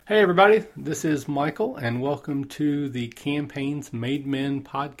Hey everybody, this is Michael and welcome to the Campaigns Made Men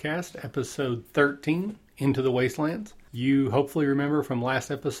podcast, episode 13, Into the Wastelands. You hopefully remember from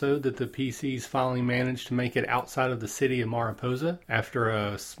last episode that the PCs finally managed to make it outside of the city of Mariposa after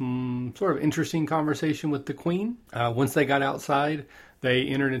a sort of interesting conversation with the Queen. Once they got outside, they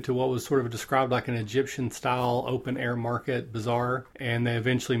entered into what was sort of described like an Egyptian-style open-air market bazaar, and they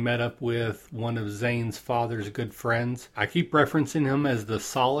eventually met up with one of Zane's father's good friends. I keep referencing him as the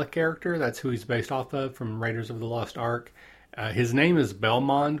Sala character. That's who he's based off of from Raiders of the Lost Ark. His name is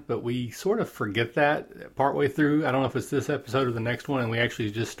Belmond, but we sort of forget that partway through. I don't know if it's this episode or the next one, and we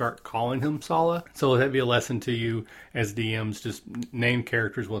actually just start calling him Sala. So that'd be a lesson to you as DMs. Just name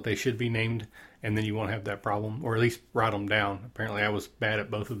characters what they should be named, and then you won't have that problem, or at least write them down. Apparently I was bad at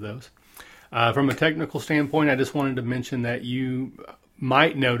both of those. From a technical standpoint, I just wanted to mention that you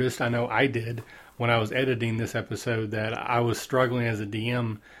might notice, I know I did, when I was editing this episode, that I was struggling as a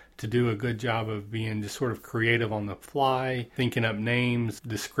DM to do a good job of being just sort of creative on the fly, thinking up names.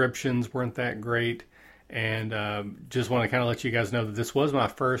 Descriptions weren't that great. And just want to kind of let you guys know that this was my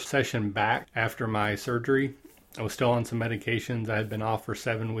first session back after my surgery. I was still on some medications. I had been off for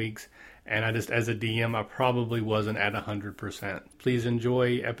 7 weeks. And I just, as a DM, I probably wasn't at 100%. Please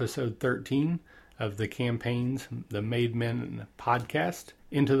enjoy episode 13 of the Campaigns, the Made Men podcast,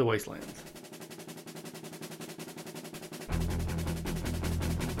 Into the Wastelands.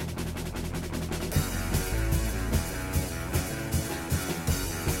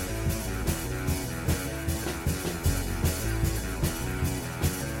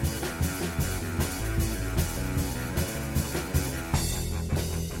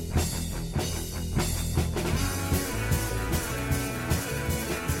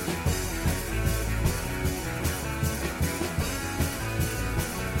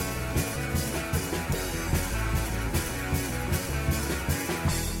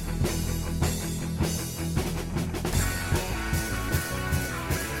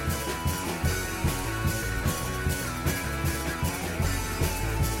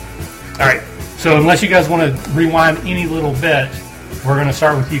 Alright, so unless you guys want to rewind any little bit, we're going to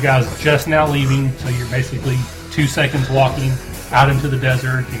start with you guys just now leaving. So you're basically 2 seconds walking out into the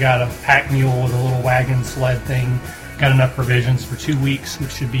desert. You got a pack mule with a little wagon sled thing. Got enough provisions for 2 weeks, which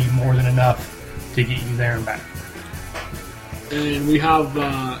should be more than enough to get you there and back. And we have,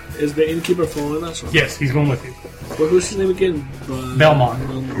 is the innkeeper following us? Yes, he's going with you. Well, who's his name again?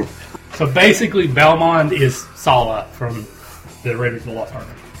 Belmond. So basically, Belmond is Sala from the Raiders of the Lost Ark.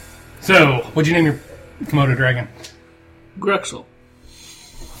 So, what'd you name your Komodo dragon? Grexel.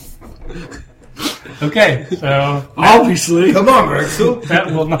 Okay, so... Obviously. Come on, Grexel. That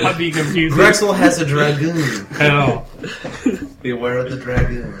will not be confusing. Grexel has a dragoon. At all. Beware of the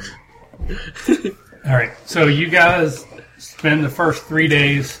dragoon. Alright, so you guys spend the first 3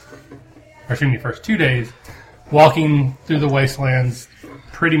 days, or excuse me, first 2 days, walking through the wastelands.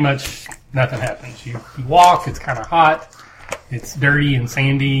 Pretty much nothing happens. You walk, it's kind of hot, it's dirty and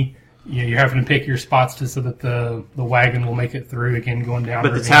sandy. You're having to pick your spots so that the wagon will make it through again, going down.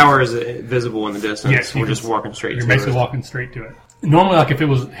 But the tower is visible in the distance. Yes, we're just walking straight to it. You're basically walking straight to it. Normally, like if it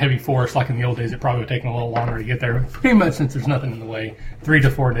was heavy forest, like in the old days, it probably would take a little longer to get there. But pretty much, since there's nothing in the way, 3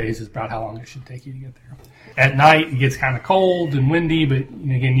 to 4 days is about how long it should take you to get there. At night, it gets kind of cold and windy, but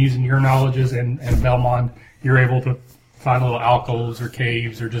again, using your knowledges and Belmond, you're able to find little alcoves or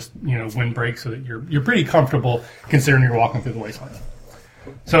caves or just windbreaks so that you're pretty comfortable considering you're walking through the wasteland.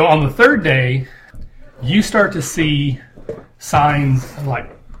 So on the 3rd day, you start to see signs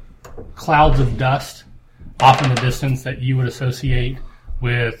like clouds of dust off in the distance that you would associate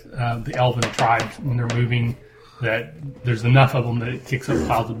with the elven tribes when they're moving, that there's enough of them that it kicks up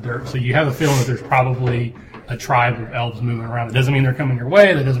clouds of dirt. So you have a feeling that there's probably a tribe of elves moving around. It doesn't mean they're coming your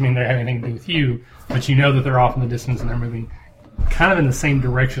way. That doesn't mean they have anything to do with you. But you know that they're off in the distance and they're moving kind of in the same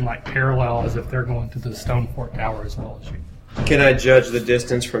direction, like parallel as if they're going to the Stone Fort Tower as well as you. Can I judge the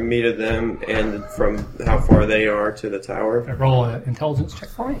distance from me to them and from how far they are to the tower? Roll an intelligence check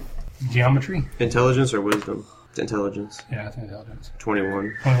for me. Geometry. Intelligence or wisdom? It's intelligence. Yeah, it's intelligence.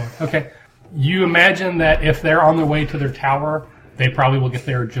 21. Okay. You imagine that if they're on their way to their tower, they probably will get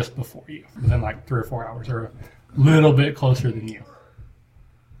there just before you, within like 3 or 4 hours, or a little bit closer than you.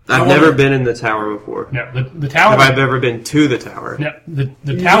 I've never been in the tower before. No, the tower... Have I ever been to the tower? No, the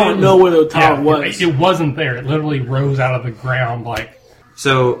you tower... didn't know where the tower was. It wasn't there. It literally rose out of the ground like...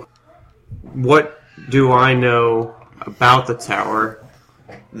 So, what do I know about the tower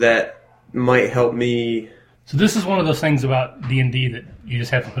that might help me... So this is one of those things about D&D that you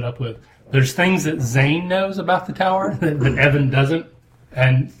just have to put up with. There's things that Zane knows about the tower that Evan doesn't.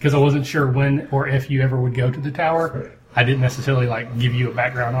 And because I wasn't sure when or if you ever would go to the tower, I didn't necessarily give you a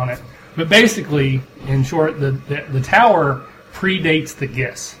background on it. But basically, in short, the tower predates the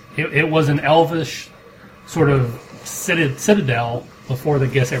Gis. It was an elvish sort of citadel before the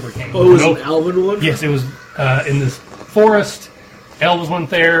Gis ever came. Oh, it was an elven one? Yes, it was in this forest. Elves went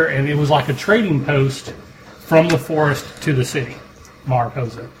there, and it was like a trading post from the forest to the city,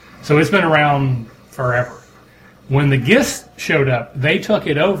 Mariposa. So it's been around forever. When the Gis showed up, they took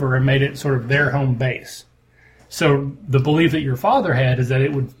it over and made it sort of their home base. So the belief that your father had is that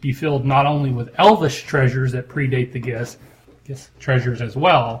it would be filled not only with elvish treasures that predate the Gis treasures as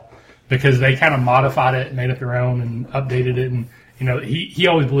well, because they kind of modified it, made it their own, and updated it. And he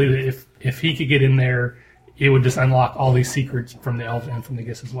always believed that if he could get in there, it would just unlock all these secrets from the elves and from the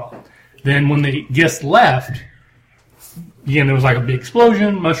Gis as well. Then when the Gis left, again, there was like a big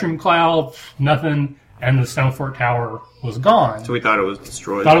explosion, mushroom cloud, nothing, and the Stone Fort Tower was gone. So we thought it was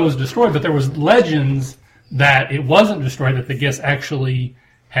destroyed. But there was legends that it wasn't destroyed, that the Gis actually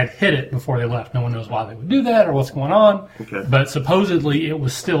had hit it before they left. No one knows why they would do that or what's going on. Okay. But supposedly it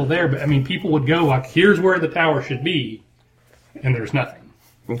was still there. But, people would go here's where the tower should be, and there's nothing.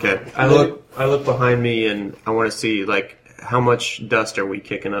 Okay. I look behind me, and I want to see, how much dust are we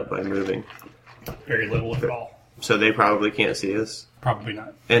kicking up by moving? Very little if at all. So they probably can't see us? Probably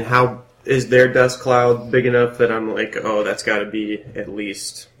not. And how is their dust cloud big enough that I'm like, oh, that's got to be at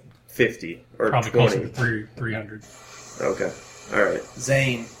least 50 or probably 20? Closer to 300. Okay. All right.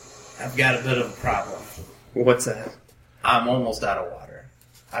 Zane, I've got a bit of a problem. What's that? I'm almost out of water.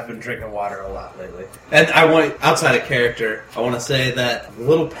 I've been drinking water a lot lately. And outside of character, I want to say that I'm a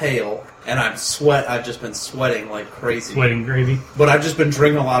little pale, and I've just been sweating like crazy. Sweating gravy. But I've just been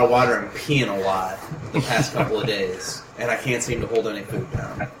drinking a lot of water and peeing a lot the past couple of days, and I can't seem to hold any food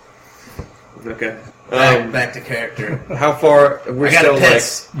down. Okay. Back to character. How far? We're I gotta still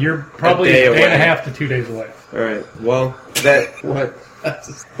piss. You're probably A day a day and away. a half to 2 days away. All right. Well,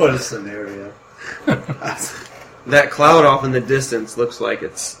 What a scenario. that cloud off in the distance looks like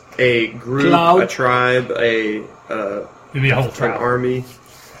it's a group, Cloud? a tribe, It'd be a whole an tribe. army.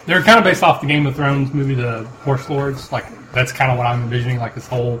 They're kind of based off the Game of Thrones movie, The Horse Lords. That's kind of what I'm envisioning. This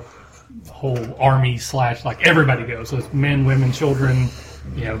whole army / everybody goes. So it's men, women, children.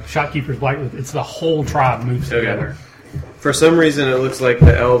 Shopkeepers, black. It's the whole tribe moves together. For some reason, it looks like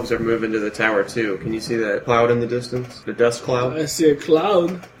the elves are moving to the tower too. Can you see that cloud in the distance? The dust cloud. I see a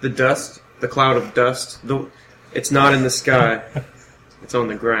cloud. The cloud of dust. It's not in the sky. It's on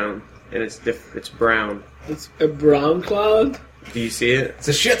the ground, and it's brown. It's a brown cloud? Do you see it? It's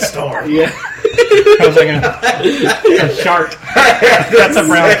a shitstorm. Yeah. I was thinking a shark. That's a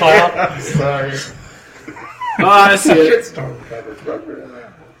brown cloud. Sorry. Oh, I see it. Shitstorm.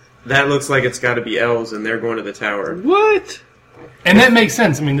 That looks like it's got to be elves, and they're going to the tower. What? And that makes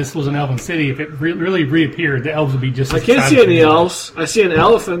sense. This was an elven city. If it really reappeared, the elves would be just. I can't see any elves. I see an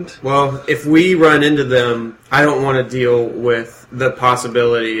elephant. Well, if we run into them, I don't want to deal with the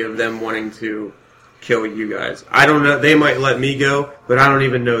possibility of them wanting to kill you guys. I don't know. They might let me go, but I don't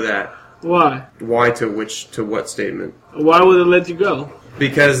even know that. Why? Why to what statement? Why would they let you go?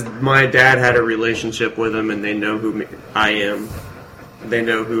 Because my dad had a relationship with them, and they know who I am. They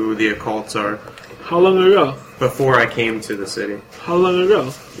know who the occults are. How long ago? Before I came to the city. How long ago?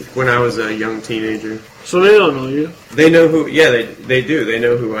 When I was a young teenager. So they don't know you? They know who... Yeah, they do. They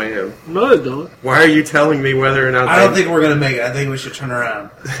know who I am. No, they don't. Why are you telling me whether or not I don't think we're going to make it. I think we should turn around.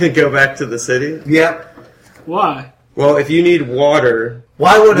 go back to the city? Yep. Why? Well, if you need water...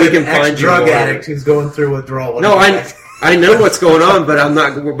 Why would We an can find you ex-drug water. addict who's going through withdrawal... No, I know what's going on, but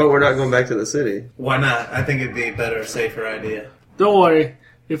we're not going back to the city. Why not? I think it'd be a better, safer idea. Don't worry.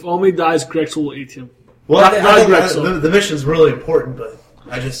 If Omi dies, Grexel will eat him. Well, Not I think Grexel. the mission's really important, but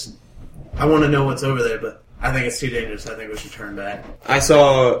I want to know what's over there, but I think it's too dangerous. I think we should turn back. I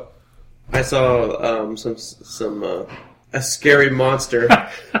saw a scary monster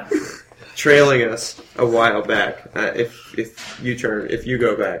trailing us a while back. If you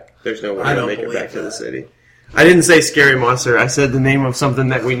go back, there's no way I to don't make it believe back to the that. city. I didn't say scary monster. I said the name of something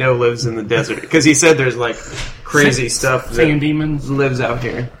that we know lives in the desert. Because he said there's crazy stuff Sand that demons. lives out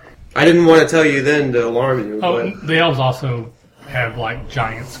here. I didn't want to tell you then to alarm you. Oh, But the elves also have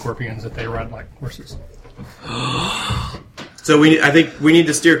giant scorpions that they ride like horses. so I think we need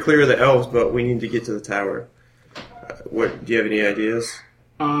to steer clear of the elves, but we need to get to the tower. What? Do you have any ideas?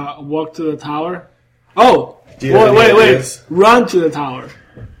 Walk to the tower. Oh! Do you have any Wait. ideas? Run to the tower.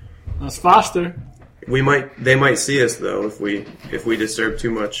 That's faster. They might see us though if we disturb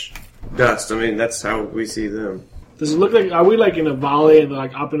too much dust. I mean, that's how we see them. Does it look like, are we in a valley and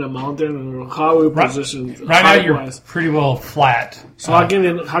up in a mountain, or how are we positioned? Right now, you're height-wise? pretty well flat. So how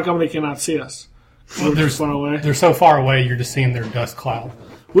come they cannot see us? Well, They're far away. They're so far away, you're just seeing their dust cloud.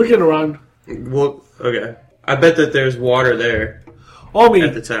 We can run. Well, okay. I bet that there's water there. Omi,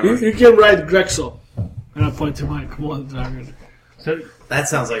 At the tower. you can ride Grexel. And I point to my Komodo dragon. So That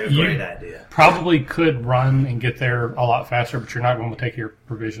sounds like a great idea. probably could run and get there a lot faster, but you're not going to take your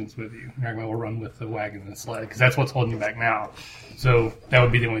provisions with you. You're not going to run with the wagon and the sled because that's what's holding you back now. So that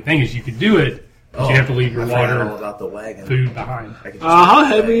would be the only thing is you could do it, but you have to leave your I forgot all water, about the wagon. food behind. I could just How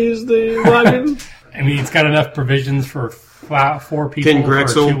heavy is the wagon? I mean, it's got enough provisions for 4 people Can for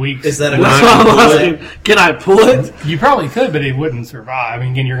Grexel- 2 weeks. Is that a That's what I'm asking. Can I pull it? You probably could, but it wouldn't survive. I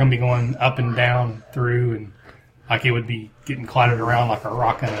mean, again, you're going to be going up and down through, and like it would be getting clotted around like a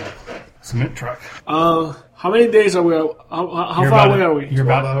rock in a cement truck. How many days are we? How far away are we? You're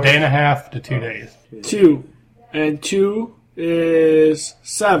about a day and a half to 2 days. 2. And 2 is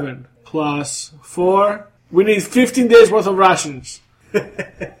 7 plus 4. We need 15 days worth of rations.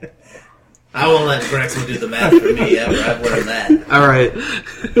 I won't let Grexel do the math for me ever. I've learned that. All right.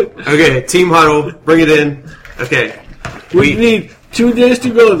 Okay, team huddle. Bring it in. Okay. We need 2 days to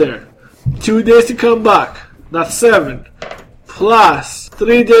go there. 2 days to come back. That's 7. Plus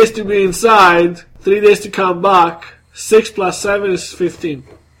 3 days to be inside. 3 days to come back. 6 plus 7 is 15.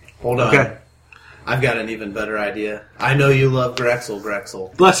 Hold on. Okay. I've got an even better idea. I know you love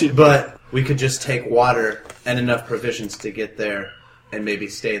Grexel, Bless you. but we could just take water and enough provisions to get there and maybe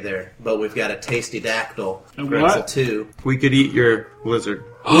stay there. But we've got a tasty dactyl, And Grexel what? 2. We could eat your lizard.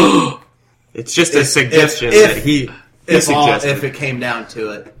 It's just a If- suggestion if- that he If suggested. it came down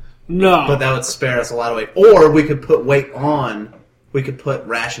to it. No. But that would spare us a lot of weight. Or we could put weight on. We could put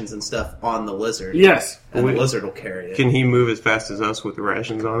rations and stuff on the lizard. Yes. And We- the lizard will carry it. Can he move as fast as us with the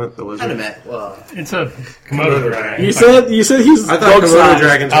rations on it? The I'd lizard. imagine. Well, It's a Komodo dragon. You said he's I thought dog Komodo size.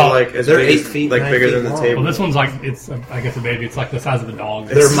 dragons Oh, were like as they're big, 8 feet, like 9 bigger feet than the long. table. Well, this one's like I guess a baby. It's like the size of a dog.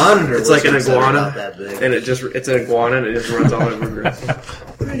 their monitor. It's like an lizards are iguana, about that big. and it's an iguana, and it just runs all over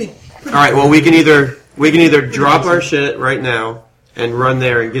Grexel. Pretty. All right. Well, we can either drop our shit right now and run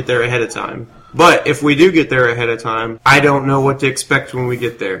there and get there ahead of time. But if we do get there ahead of time, I don't know what to expect when we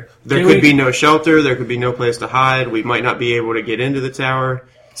get there. There Can could we- be no shelter. There could be no place to hide. We might not be able to get into the tower.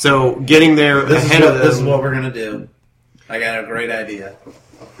 So getting there ahead of them. This is what we're gonna do. I got a great idea.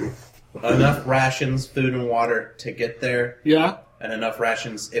 Enough rations, food, and water to get there, Yeah. and enough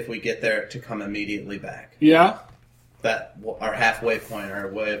rations if we get there to come immediately back. Yeah. That our halfway point, our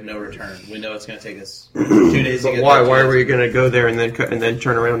way of no return. We know it's going to take us 2 days to But get why? there. Why are we going to go there and then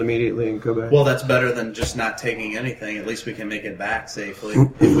turn around immediately and go back? Well, that's better than just not taking anything. At least we can make it back safely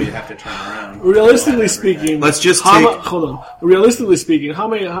if we have to turn around. Realistically speaking, Let's just how take- hold on. Realistically speaking, how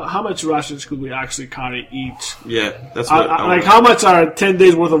much rations could we actually carry each? Yeah, that's what. Like how much are 10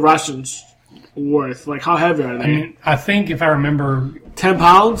 days worth of rations worth? Like how heavy are they? I mean, I think if I remember, 10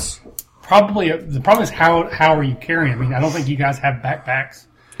 pounds? probably the problem is how are you carrying? I mean, I don't think you guys have backpacks.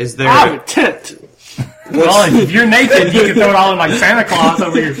 Is I have a there? tent. Well, if you're naked, you can throw it all in like Santa Claus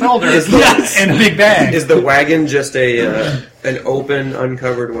over your shoulder Yes. in a big bag. Is the wagon just an open,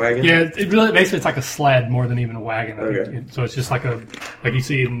 uncovered wagon? Yeah, it really basically it's like a sled more than even a wagon. I think. Okay. So it's just like like you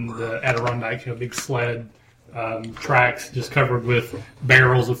see in the Adirondacks, big sled tracks just covered with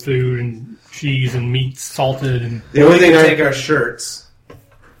barrels of food and cheese and meats, salted and. The only we thing can I take our shirts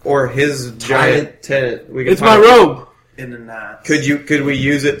or his giant tent. We could It's my find- robe. in the knots. Could we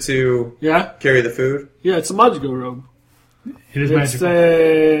use it to Yeah? carry the food? Yeah, it's a magical robe. It is It's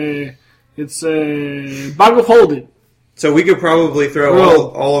magical. it's a bag of holding. So we could probably throw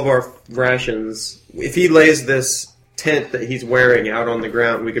Robe. all of our rations. If he lays this tent that he's wearing out on the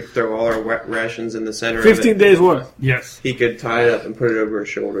ground, we could throw all our rations in the center 15 of it. days worth. Yes. He could tie it up and put it over his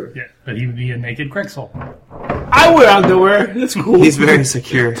shoulder. Yeah, but he would be a naked Grexel. I wear underwear. That's cool. He's very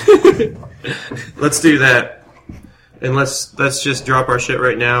secure. Let's do that. And let's just drop our shit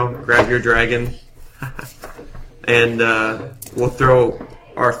right now. Grab your dragon. And we'll throw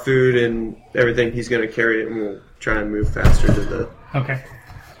our food and everything he's going to carry it, and we'll try and move faster to the... Okay.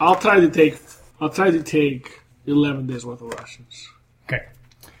 I'll try to take 11 days worth of rations Okay.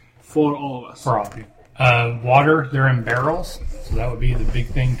 for all of us. For all of you. Water, they're in barrels, so that would be the big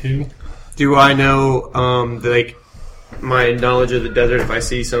thing too. Do I know, my knowledge of the desert, if I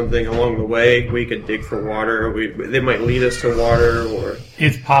see something along the way, we could dig for water, or they might lead us to water, or...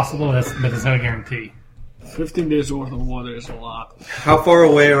 It's possible, but there's no guarantee. 15 days worth of water is a lot. How far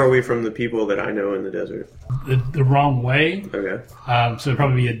away are we from the people that I know in the desert? The wrong way, Okay. so it'd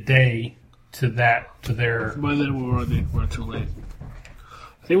probably be a day to their. By then we're too late.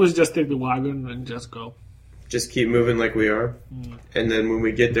 I think we should just take the wagon and just go. Just keep moving like we are. And then when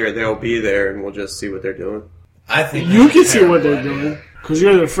we get there, they'll be there, and we'll just see what they're doing. I think You can see what they're doing because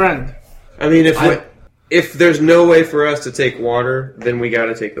you're their friend. I mean, if there's no way for us to take water, then we got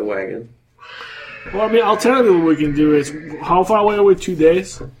to take the wagon. Well, I mean, alternatively, what we can do is, how far away are we? 2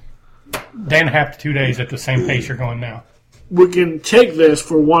 days? Day and a half to 2 days at the same pace you're going now. We can take this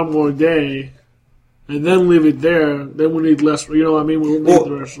for one more day, and then leave it there. Then we need less. You know what I mean? We'll need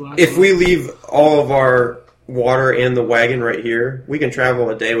the rest of that. If we leave all of our water and the wagon right here, we can travel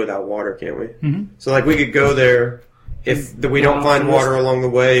a day without water, can't we? Mm-hmm. So, like, we could go there if we don't find water along the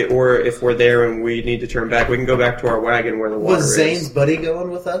way, or if we're there and we need to turn back, we can go back to our wagon where the water is. Was Zane's buddy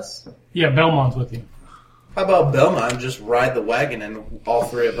going with us? Yeah, Belmont's with you. How about Belmont just ride the wagon and all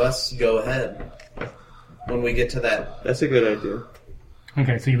three of us go ahead when we get to that? That's a good idea.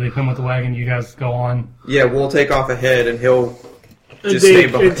 Okay, so you leave him with the wagon, you guys go on. Yeah, we'll take off ahead and he'll just they- stay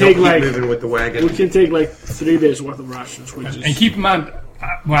behind. and take, He'll keep like- moving with the wagon. We can take like 3 days worth of rations. Which is, And keep in mind,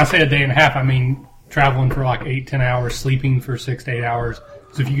 when I say a day and a half, I mean traveling for like 8-10 hours, sleeping for 6 to 8 hours.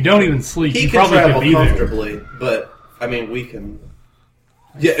 So if you don't even sleep, He you can probably could travel be there. comfortably, but I mean we can.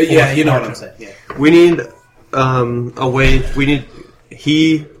 Yeah, you know what I'm saying. Yeah. We need a way.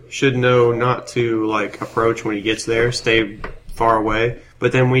 He should know not to like approach when he gets there. Stay far away.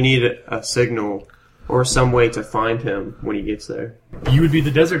 But then we need a signal or some way to find him when he gets there. You would be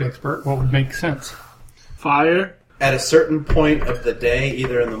the desert expert. What would make sense? fire. At a certain point of the day,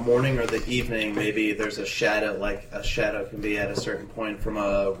 either in the morning or the evening, maybe there's a shadow. Like a shadow can be at a certain point from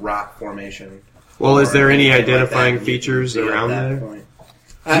a rock formation. Well, is there any anything like identifying that. features You can be at around that there? point.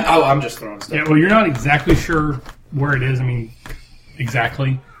 I'm just throwing stuff. Yeah, well, you're not exactly sure where it is. I mean,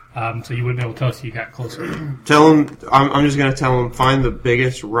 exactly. So you wouldn't be able to tell us you got closer. Tell him. I'm just gonna tell him find the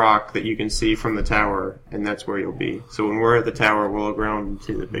biggest rock that you can see from the tower, and that's where you'll be. So when we're at the tower, we'll look around and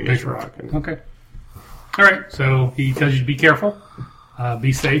see the biggest rock. And Okay. All right. So he tells you to be careful,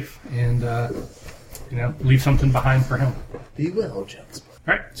 be safe, and leave something behind for him. Be well, Jones.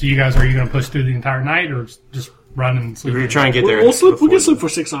 All right. So you guys, are you going to push through the entire night, or just run and sleep? if you're trying to get there, We'll sleep. We before- can sleep for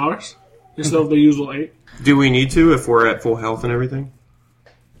 6 hours instead of the usual 8. Do we need to if we're at full health and everything?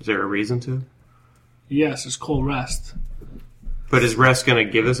 Is there a reason to? Yes, it's called rest. But is rest gonna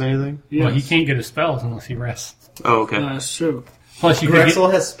give us anything? Yes. Well, he can't get his spells unless he rests. Oh, okay. That's true. Plus, you could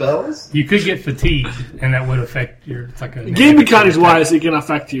Grexel has spells? get fatigued, and that would affect your. It's like a Game mechanics wise, it can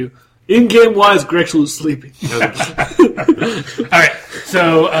affect you. In game wise, Grexel is sleeping. All right.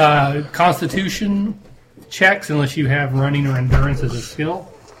 So Constitution checks, unless you have running or endurance as a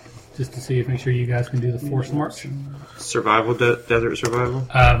skill, just to see if make sure you guys can do the force march. Survival, desert survival,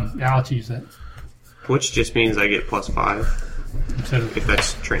 Yeah, I'll choose that. which just means I get +5 Instead of, if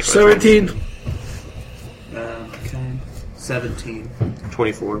that's trained. 17. Okay. 17.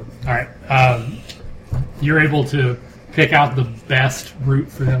 24. all right. You're able to pick out the best route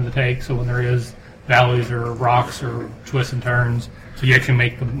for them to take. So when there is valleys or rocks or twists and turns, so you actually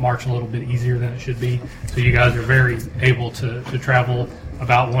make the march a little bit easier than it should be. So you guys are very able to travel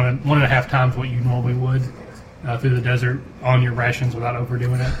about one and a half times what you normally would through the desert on your rations without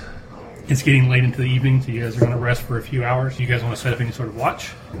overdoing it. It's getting late into the evening, so you guys are going to rest for a few hours. You guys want to set up any sort of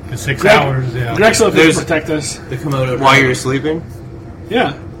watch? Because 6 hours, yeah. Grexel There's- can protect us. The Komodo While you're sleeping?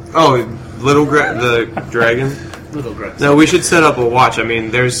 Yeah. Oh, the dragon? Little Grexel. No, we should set up a watch. I mean,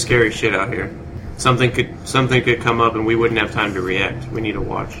 there's scary shit out here. Something could come up and we wouldn't have time to react. We need a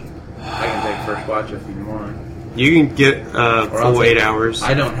watch. I can take first watch if you want. You can get Or I'll full take- 8 hours.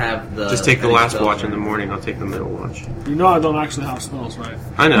 I don't have the... Just take the any last spells watch or in the anything. morning. I'll take the middle watch. You know I don't actually have spells, right?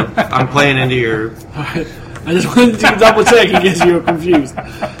 I know. I'm playing into your... Alright. I just wanted to double check in case you were confused.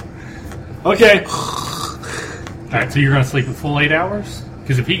 Okay. All right, so you're going to sleep a full 8 hours?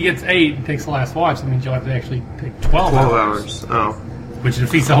 Because if he gets 8 and takes the last watch, that means you'll have to actually take 12 12 hours. Oh. which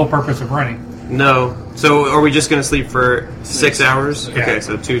defeats the whole purpose of running. No. So are we just going to sleep for 6 hours? Yeah. Okay,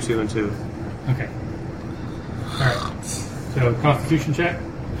 so 2, 2, and 2. Okay. All right. So Constitution check.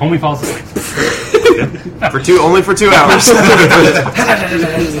 Homie falls asleep. Only for 2 hours.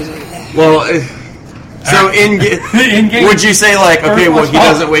 Well, so In-game, would you say like, okay, well, he First watch.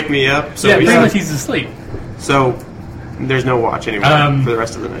 doesn't wake me up, so yeah, we pretty much he's asleep. so there's no watch anymore for the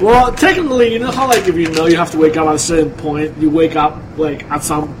rest of the night. Well, technically, you know how like if you know you have to wake up at a certain point, you wake up like at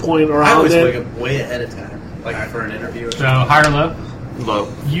some point I around always wake it. up way ahead of time. Like for an interview or So something. high or low?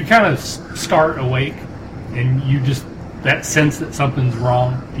 Low. You kind of start awake, and you just that sense that something's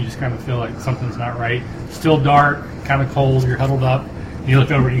wrong. You just kind of feel like something's not right. Still dark, kind of cold. You're huddled up. And you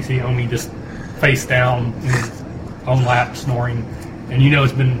look over and you see Omi just face down in his own lap, snoring. And you know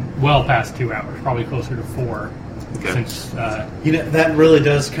it's been well past 2 hours, probably closer to 4. Okay. Since That really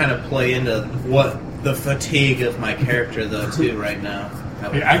does kind of play into what the fatigue of my character, though, too, right now.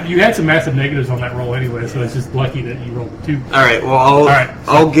 you had some massive negatives on that roll anyway, so it's just lucky that you rolled 2. All right. Well, right.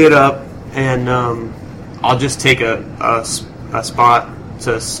 I'll get up and I'll just take a spot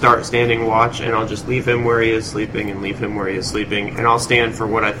to start standing watch, and I'll just leave him where he is sleeping and leave him where he is sleeping, and I'll stand for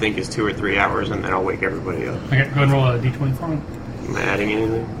what I think is 2 or 3 hours, and then I'll wake everybody up. Okay, go ahead and roll a d20 for me. Am I adding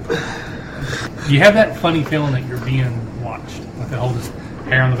anything? You have that funny feeling that you're being watched. Like they hold his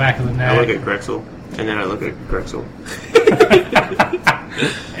hair on the back of the neck. I look at Grexel, and then I look at Grexel.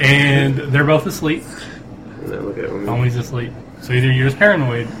 And they're both asleep. And then I look at him. Always asleep. So either you're just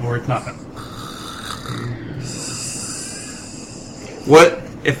paranoid or it's nothing.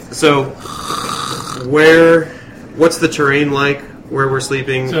 What's the terrain like where we're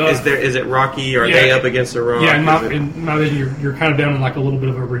sleeping? So, is it rocky? Are they up against a rock? Yeah, in my vision, you're kind of down in like a little bit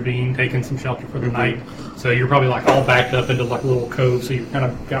of a ravine, taking some shelter for the night. So you're probably like all backed up into like a little cove. So you've kind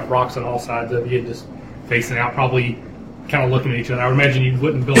of got rocks on all sides of you, just facing out, probably kind of looking at each other. I would imagine you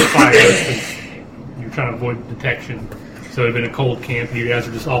wouldn't build a fire because you're trying to avoid detection. So it'd been a cold camp, and you guys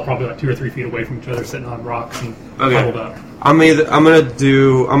are just all probably like 2 or 3 feet away from each other, sitting on rocks and huddled up. I'm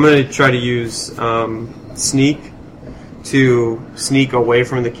gonna try to use sneak to sneak away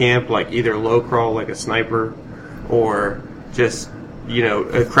from the camp, like either low crawl like a sniper, or just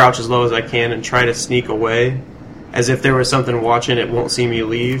crouch as low as I can and try to sneak away, as if there was something watching. It won't see me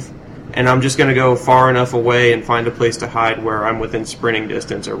leave. And I'm just going to go far enough away and find a place to hide where I'm within sprinting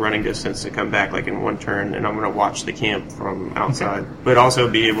distance or running distance to come back like in one turn, and I'm going to watch the camp from outside. But also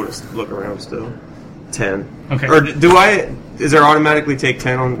be able to look around still. 10. Okay. Or is there automatically take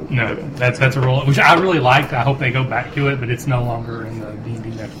 10 on? No, that's a roll, which I really liked. I hope they go back to it, but it's no longer in the D&D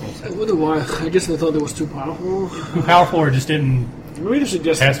next roll set. I wonder why. I guess they thought it was too powerful. Too powerful or just didn't... Maybe they should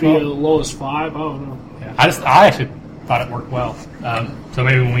just be as low as 5. I don't know. Yeah, I actually thought it worked well. So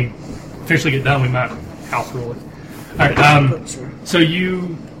maybe when we officially get done, we might house rule it. All right. So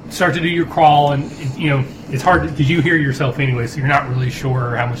you start to do your crawl, and it's hard because you hear yourself anyway, so you're not really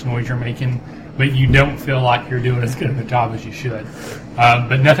sure how much noise you're making, but you don't feel like you're doing as good of a job as you should.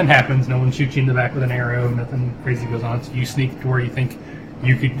 But nothing happens. No one shoots you in the back with an arrow. Nothing crazy goes on. So you sneak to where you think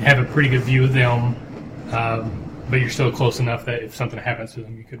you could have a pretty good view of them, but you're still close enough that if something happens to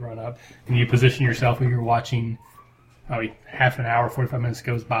them, you could run up. And you position yourself where you're watching. Half an hour, 45 minutes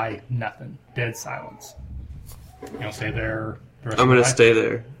goes by, nothing. Dead silence. You'll stay there the rest I'm of the going to night? stay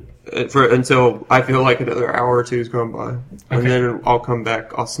there until I feel like another hour or two has gone by. And then I'll come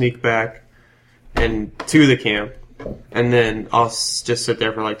back. I'll sneak back and to the camp. And then I'll just sit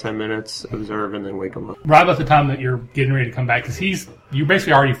there for like 10 minutes, observe, and then wake him up. Right about the time that you're getting ready to come back, because you're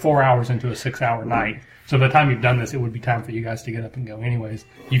basically already 4 hours into a 6-hour night. So by the time you've done this, it would be time for you guys to get up and go anyways.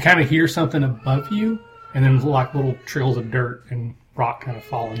 You kind of hear something above you, and then like little trails of dirt and rock kind of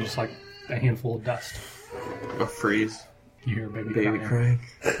falling, just like a handful of dust. I'll freeze. You hear a baby crying.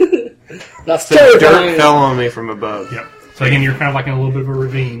 That's The terrifying. dirt fell on me from above. Yep. So again, you're kind of like in a little bit of a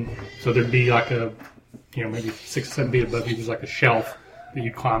ravine. So there'd be like a, maybe 6 or 7 feet above you, there's like a shelf that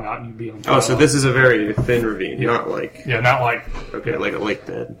you'd climb out and you'd be on top Oh, so this is a very thin ravine, not like... Yeah, not like... Okay, like a lake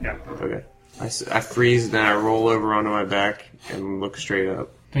bed. Yeah. Okay. I freeze, then I roll over onto my back and look straight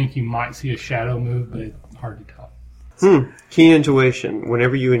up. I think you might see a shadow move, but it's hard to tell. Keen intuition.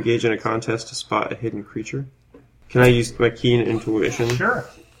 Whenever you engage in a contest to spot a hidden creature. Can I use my keen intuition? Sure.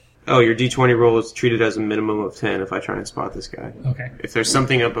 Oh, your D20 roll is treated as a minimum of 10 if I try and spot this guy. Okay. If there's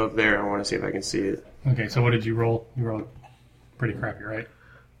something above there, I want to see if I can see it. Okay, so what did you roll? You rolled pretty crappy, right?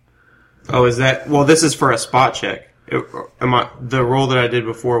 Oh, is that... Well, this is for a spot check. The roll that I did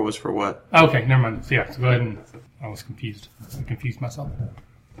before was for what? Okay, never mind. So, so go ahead and... I was confused. I confused myself.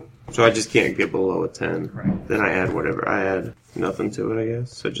 So I just can't get below a 10. Right. Then I add whatever. I add nothing to it, I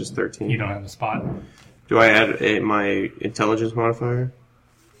guess. So just 13. You don't have a spot. Do I add my intelligence modifier?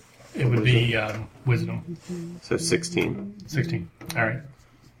 It would be wisdom. So 16. 16. All right.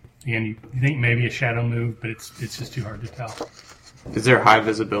 Again, you think maybe a shadow move, but it's just too hard to tell. Is there high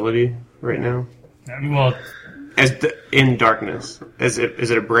visibility right now? I mean, well, In darkness. Is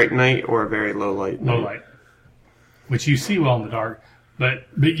it a bright night or a very low light night? low light, which you see well in the dark. But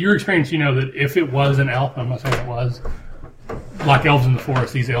your experience, you know that if it was an elf, I'm not saying it was, like elves in the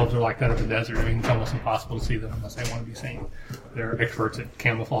forest, these elves are like that of the desert. I mean, it's almost impossible to see them unless they want to be seen. They're experts at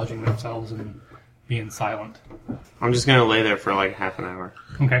camouflaging themselves and being silent. I'm just going to lay there for like half an hour.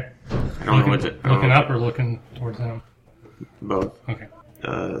 Okay. I don't know what to... Looking up or looking towards them? Both. Okay.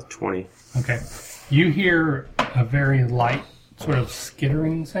 20. Okay. You hear a very light sort of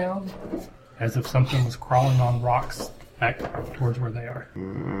skittering sound, as if something was crawling on rocks back towards where they are. Go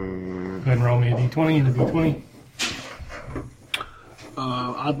ahead and roll me a d20 and a d20.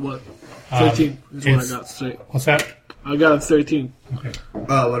 I'd what? 13 is what I got straight. What's that? I got a 13. Okay.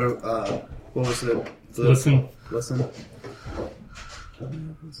 What was it? Listen. Listen.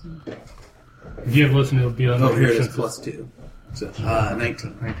 If you have listened, it'll be on Oh, the here it is, senses. plus 2. So,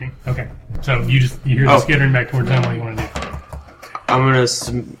 19. 19. Okay. So you hear the skittering back towards them. What do you want to do? I'm going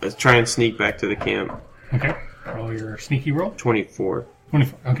to try and sneak back to the camp. Okay. Roll your sneaky roll. 24.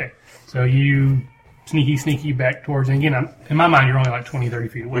 24. Okay. So you sneaky back towards, and again, in my mind, you're only like 20, 30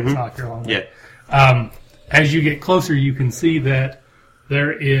 feet away. It's not like you're a long way. Yeah. As you get closer, you can see that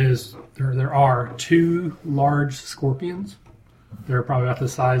there are 2 large scorpions. They're probably about the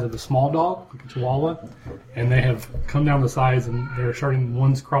size of a small dog, like a chihuahua, and they have come down the sides, and they're starting.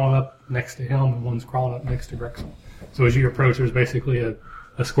 One's crawling up next to him, and one's crawling up next to Grixel. So as you approach, there's basically a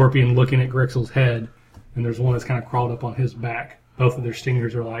scorpion looking at Grixel's head, and there's one that's kind of crawled up on his back. Both of their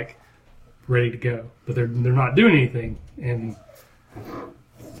stingers are like ready to go, but they're not doing anything, and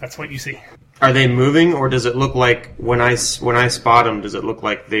that's what you see. Are they moving, or does it look like when I spot them? Does it look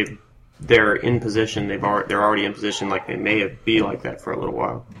like they're in position? They're already in position, like they may be like that for a little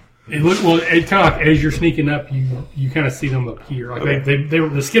while. It kind of like as you're sneaking up, you kind of see them up here. Like Okay. they were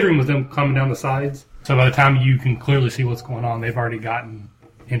the skittering was them coming down the sides. So by the time you can clearly see what's going on, they've already gotten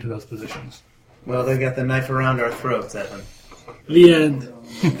into those positions. Well, they got the knife around our throats, Evan. The end.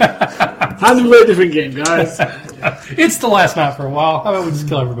 Time to play a different game, guys. It's the last night for a while. How about we just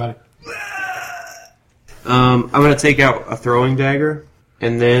kill everybody? I'm going to take out a throwing dagger,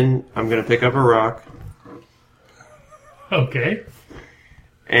 and then I'm going to pick up a rock, Okay.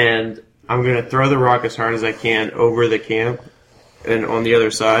 and I'm going to throw the rock as hard as I can over the camp and on the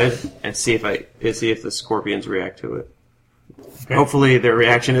other side, and see if the scorpions react to it. Okay. Hopefully, their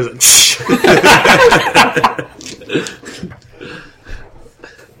reaction isn't.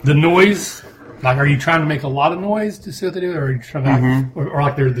 The noise, like, are you trying to make a lot of noise to see what they do, or are you trying to, or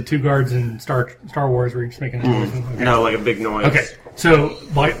like they're the 2 guards in Star Wars, where you're just making a noise? Okay. No, like a big noise. Okay, so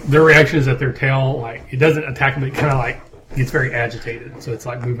like their reaction is that their tail, like, it doesn't attack them, it kind of like gets very agitated, so it's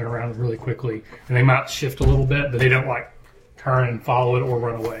like moving around really quickly, and they might shift a little bit, but they don't like turn and follow it or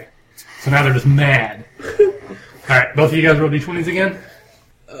run away. So now they're just mad. All right, both of you guys roll d20s again.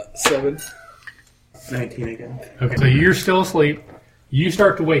 7. 19 again. Okay, so you're still asleep. You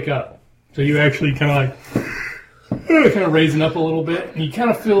start to wake up, so you actually kind of raising up a little bit, and you kind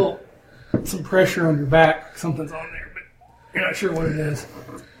of feel some pressure on your back. Something's on there, but you're not sure what it is.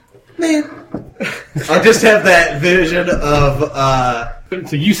 Man. I just have that vision of,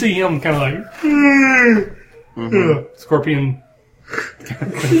 So you see him kind of like scorpion,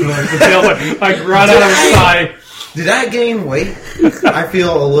 the tail like right out of his side. did I gain weight? I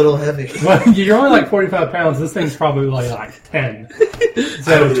feel a little heavy. Well, you're only like 45 pounds. This thing's probably like 10.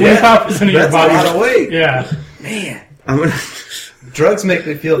 So 25% of your That's body. a lot of weight. Yeah. Man. I'm gonna. Drugs make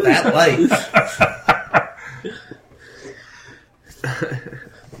me feel that light.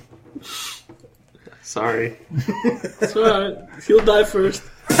 Sorry. It's alright. He'll die first.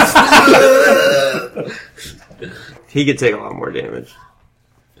 He could take a lot more damage.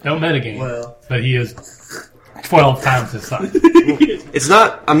 Don't metagame. Well. But he is 12 times his size. It's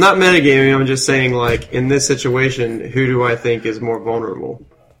not. I'm not metagaming. I'm just saying, like, in this situation, who do I think is more vulnerable?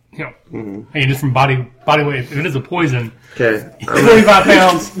 You know, hey, just from body weight, if it is a poison, Okay. 45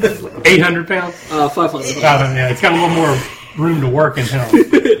 pounds, 800 pounds. 500. Yeah, it's got a little more room to work in him.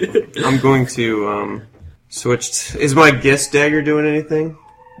 I'm going to switch. Is my Gist dagger doing anything?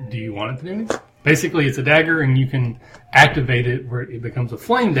 Do you want it to do anything? Basically, it's a dagger, and you can activate it where it becomes a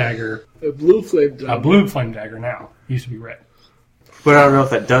flame dagger. A blue flame A dagger. blue flame dagger now. Used to be red. But I don't know if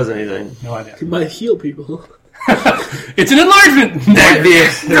that does anything. No idea. It might heal people. It's an enlargement Might dagger.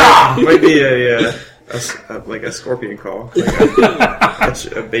 be like a scorpion call,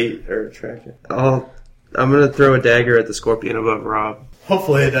 like a bait or attraction. I'm gonna throw a dagger at the scorpion above Rob.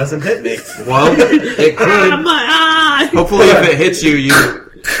 Hopefully it doesn't hit me. Well, it could. My eye! Hopefully, if it hits you,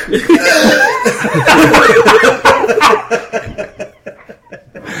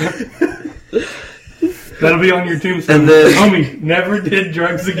 That'll be on your tombstone. And then- Homie never did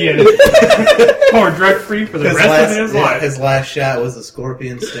drugs again. Or drug free for the rest of his life. His last shot was a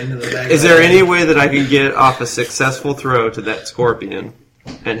scorpion sting to the back. Is there any way that I can get off a successful throw to that scorpion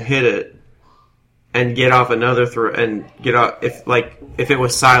and hit it, and get off another throw and get off if it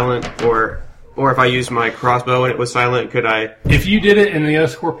was silent or if I used my crossbow and it was silent? Could I? If you did it and the other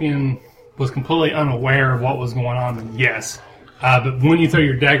scorpion was completely unaware of what was going on, then yes. But when you throw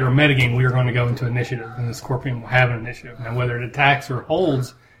your dagger metagame, we are going to go into initiative, and the scorpion will have an initiative. Now, whether it attacks or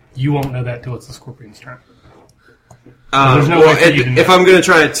holds, you won't know that till it's the scorpion's turn. There's no way for you to know. If I'm going to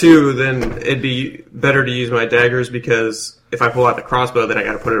try it too, then it'd be better to use my daggers, because if I pull out the crossbow, then I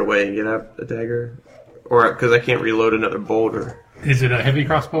got to put it away and get out a dagger, or because I can't reload another bolt. Or Is it a heavy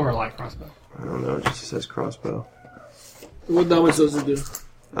crossbow or a light crossbow? I don't know. It just says crossbow. What damage does it do?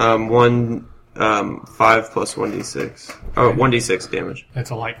 5 plus 1d6. Oh, 1d6 damage. That's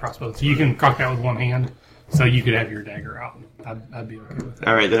a light crossbow. So you can cock that with one hand, so you could have your dagger out. I'd be okay with that.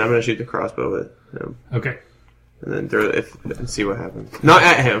 Alright, then I'm going to shoot the crossbow at him. Okay. And then throw and see what happens. Not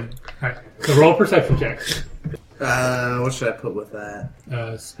at him. Alright. So roll a perception check. What should I put with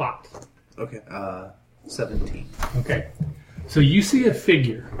that? Spot. Okay, 17. Okay. So you see a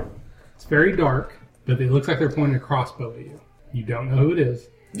figure. It's very dark, but it looks like they're pointing a crossbow at you. You don't know who it is.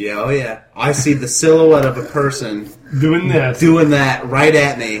 Yeah, oh yeah. I see the silhouette of a person Doing this. doing that right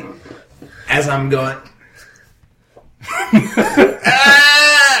at me as I'm going.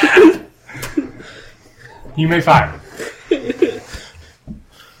 Ah! You may fire.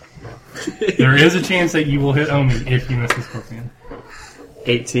 There is a chance that you will hit Omi if you miss the scorpion.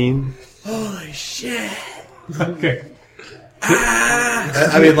 18. Holy shit. Okay.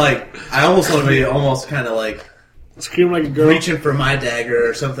 I mean, like, I almost want to be almost kind of like Scream like a girl. reaching for my dagger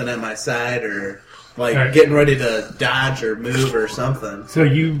or something at my side, or like Right. getting ready to dodge or move or something. So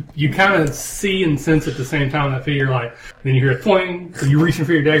you kind of see and sense at the same time that figure, like, then you hear a twang, so you're reaching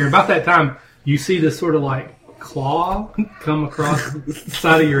for your dagger. About that time, you see this sort of like claw come across the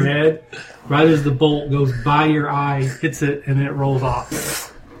side of your head right as the bolt goes by your eye, hits it, and then it rolls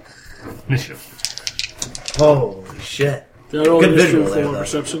off. Initiative. Holy shit. Did I roll Good initiative visual there, for though.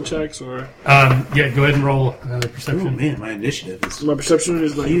 perception checks or Yeah, go ahead and roll another Oh perception. man, my initiative is my perception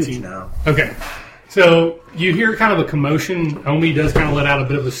is huge 19. now. Okay. So you hear kind of a commotion. Omi does kind of let out a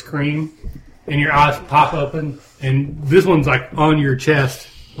bit of a scream, and your eyes pop open. And this one's like on your chest,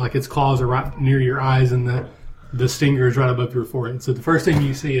 like its claws are right near your eyes, and the stinger is right above your forehead. So the first thing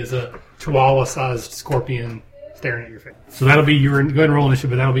you see is a chihuahua-sized scorpion staring at your face. So that'll be your, go ahead and roll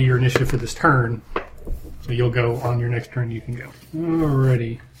initiative, but that'll be your initiative for this turn. So you'll go on your next turn, you can go.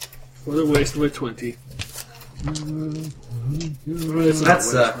 Alrighty. For the waste with 20. That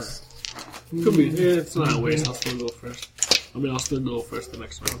sucks. Could be. Yeah, it's not a waste. I'll still go first. I mean, I'll still go first the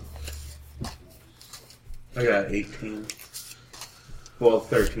next round. I got 18. Well,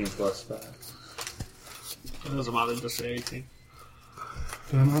 13 plus 5. It doesn't matter, just say 18.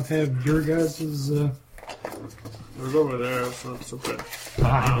 Do I not have your guys' It was over there, so it's okay.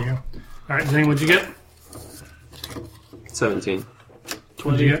 here we go. Alright, Zane, what'd you get? 17.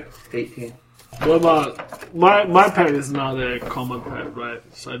 What'd you get? 18. What about my pet is not a common pet, right?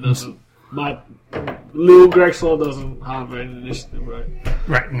 So it doesn't. My little Grexel doesn't have any initiative, right?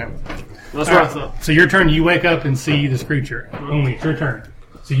 Right, no. That's what I thought. So your turn, you wake up and see this creature. Only it's your turn.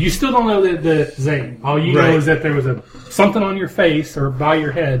 So you still don't know that Zane. All you know Right. is that there was something on your face or by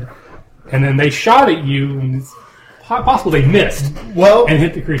your head, and then they shot at you, and it's possible they missed Well, and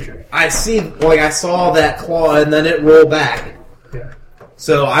hit the creature. I see, like, I saw that claw and then it roll back. Yeah.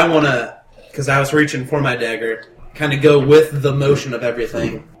 So I want to, because I was reaching for my dagger, kind of go with the motion of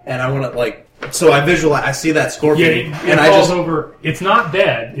everything. And I want to, like, so I visualize, I see that Yeah, scorpion. it and I falls just, over. It's not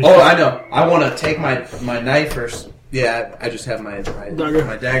dead. It's oh, I know. I want to take my knife or, yeah, I just have my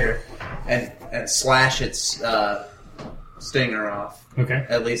dagger and slash its stinger off. Okay.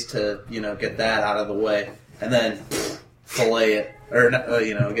 At least to, get that out of the way. And then fillet it. Or,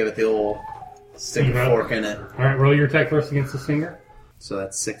 give it the old stick a fork in it. All right, roll your attack first against the stinger. So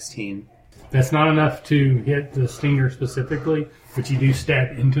that's 16. That's not enough to hit the stinger specifically, but you do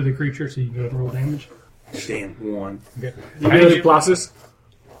stab into the creature, so you can go ahead and roll damage. Damn, 1. Okay. You get any pluses?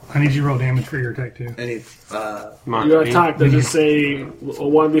 I need you to roll damage for your attack, too. Any, Come on. Your attack, does it say a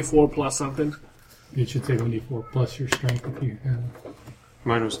 1d4 plus something? It should say 1d4 plus your strength if you have.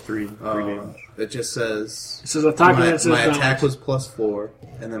 Mine was 3 damage. it just says It says attack and it says my damage. attack was plus 4,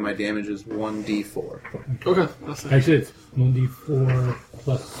 and then my damage is 1d4. Okay, that's it. Actually, it's 1d4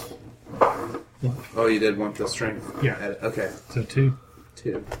 plus. Oh, you did want the strength? Yeah. Okay, So 2.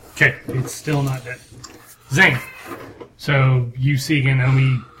 2. Okay, it's still not dead. Zane. So you see again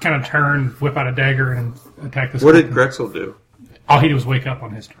Omi kind of turn, whip out a dagger, and attack this. What did Grexel do? All he did was wake up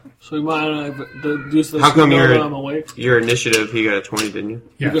on his turn. So you might use the How come I'm awake? your initiative, he got a 20, didn't you?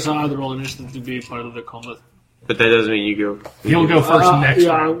 Yeah. Because I had to roll initiative to be part of the combat. But that doesn't mean you go. He'll go first next Yeah,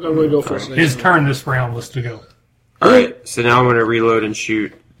 round. I'm going to go first next His round. turn this round was to go. Alright, so now I'm going to reload and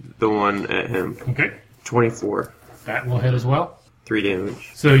shoot the one at him. Okay. 24. That will hit as well. 3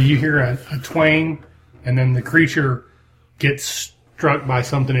 damage. So you hear a twang, and then the creature gets struck by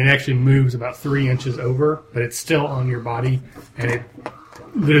something. It actually moves about 3 inches over, but it's still on your body, and it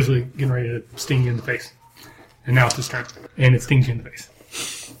literally getting ready to sting you in the face. And now it's his turn, and it stings you in the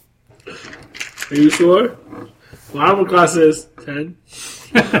face. Are you sure? My armor class is 10.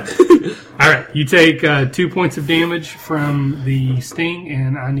 All right, you take 2 points of damage from the sting,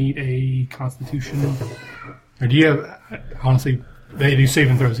 and I need a Constitution Or do you have, honestly, they do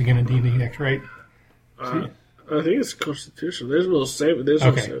saving throws again in D&D next, right? I think it's Constitution. There's no save. There's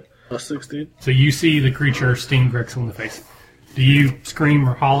Okay. no save. 16. So you see the creature sting Grixel in the face. Do you scream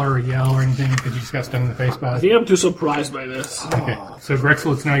or holler or yell or anything because you just got stung in the face by I it? think I'm too surprised by this. Okay. So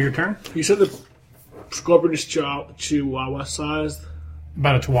Grixel, it's now your turn. You said the scorpion is chihuahua sized.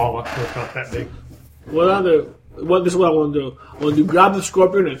 About a chihuahua, so it's not that big. This is what I want to do. I want to grab the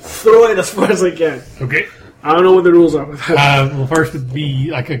scorpion and throw it as far as I can. Okay. I don't know what the rules are with that. Well, first would be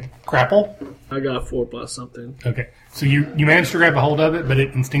like a grapple. I got 4 plus something. Okay. So you managed to grab a hold of it, but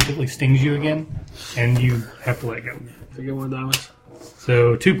it instinctively stings you again, and you have to let go. To get 1 damage.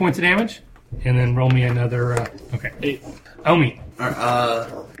 So 2 points of damage, and then roll me another. Okay. 8. Omi.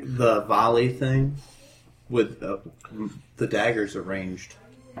 The volley thing with the daggers are ranged.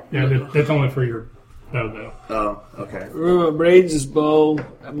 Yeah, that's only for your bow, though. Oh, okay. Remember, range is bow.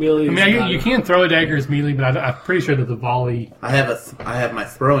 Melee I mean, you can throw a dagger as melee, but I'm pretty sure that the volley. I have my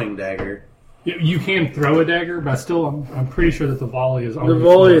throwing dagger. You can throw a dagger, but still, I'm pretty sure that the volley is only.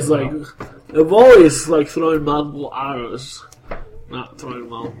 The volley is like throwing multiple arrows, not throwing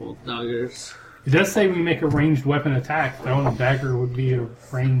multiple daggers. It does say when you make a ranged weapon attack, throwing a dagger would be a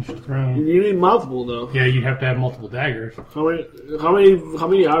ranged throw. You need multiple though. Yeah, you'd have to have multiple daggers. How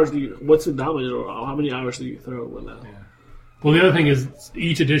many hours do you? What's the damage, or how many hours do you throw with that? Well, the other thing is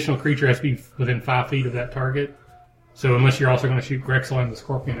each additional creature has to be within 5 feet of that target. So unless you're also going to shoot Grixel and the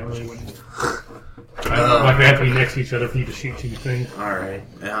Scorpion, it really wouldn't. Like they have to be next to each other for you to shoot two things. All right.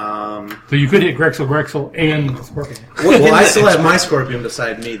 So you could hit Grixel, and the Scorpion. Well, I still have my Scorpion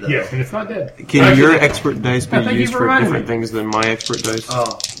beside me, though. Yeah, and it's not dead. Can your expert dice be Thank you used for for reminding different me. things than my expert dice?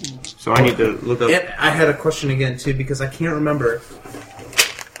 Oh. So I need to look up. And I had a question again, too, because I can't remember.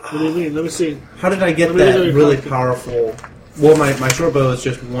 What do you mean? Let me see. How did I get Let me look that at your really copy. powerful... Well, my short bow is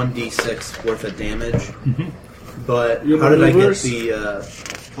just 1d6 worth of damage. But Your how did I get maneuvers?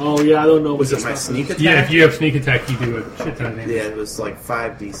 the... Oh yeah, I don't know. was what it my this sneak is. attack? Yeah, if you have sneak attack, you do a shit ton of damage. Yeah, it was like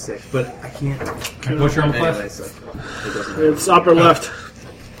 5d6. But I can't... What's your armor Anyway, class? so it doesn't matter. It's upper left.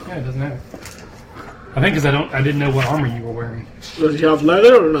 Yeah, it doesn't matter. I think because I didn't know what armor you were wearing. Does he have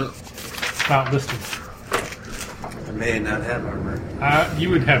leather or not? It's not listed. I may not have armor. You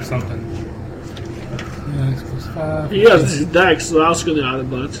would have something. Yeah, X plus 5. He has his dex, so I was going to add a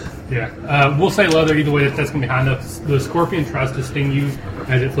bunch. Yeah. We'll say leather either way. That's going to be high enough. The Scorpion tries to sting you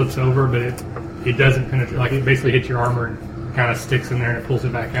as it flips over, but it doesn't penetrate. Like, it basically hits your armor and kind of sticks in there and it pulls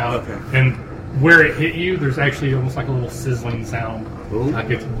it back out. Okay. And where it hit you, there's actually almost like a little sizzling sound. Ooh. Like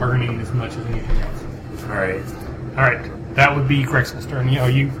it's burning as much as anything else. All right. All right. That would be Grexel's turn.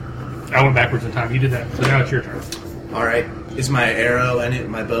 I went backwards in time. You did that. So now it's your turn. All right. Is my arrow and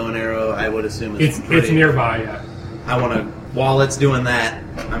my bow and arrow? I would assume is It's pretty- nearby, yeah. I want to. While it's doing that,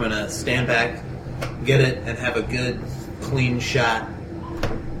 I'm gonna stand back, get it, and have a good, clean shot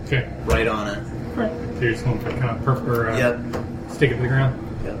Okay. right on it. Right. So you're just going to kind of Yep. stick it to the ground.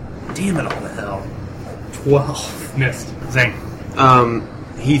 Yep. Damn it all to hell. 12. Missed. Zang.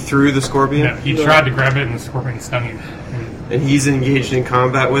 He threw the scorpion, No, he tried to grab it and the Scorpion stung him. and he's engaged in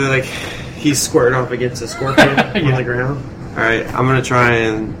combat with it. Like he's squared off against a scorpion on the ground. All right, I'm gonna try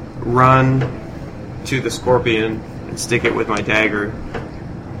and run to the scorpion and stick it with my dagger.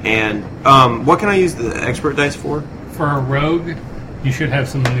 And what can I use the expert dice for? For a rogue, you should have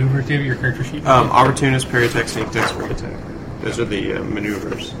some maneuvers. Do you have your character sheet? Opportunist, parry attack, sneak attack, swift attack. Those are the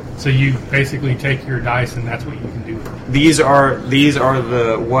maneuvers. So you basically take your dice and that's what you can do. These are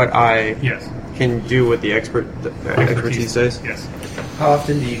the what I Yes. can do with the expertise dice. Yes. How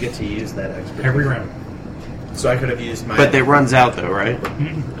often do you get to use that expert? Every round. So I could have used my. But it runs out though, right?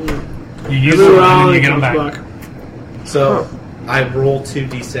 You use Every them and round then you it get them comes back. So I roll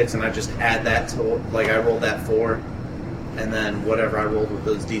 2d6 and I just add that to I rolled that 4, and then whatever I rolled with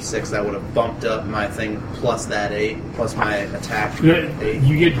those d6, that would have bumped up my thing plus that 8 plus my attack 8.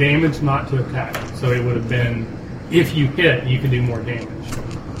 You get damage not to attack. So it would have been, if you hit, you can do more damage.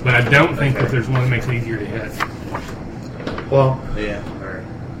 But I don't think that there's one that makes it easier to hit. Well, yeah. All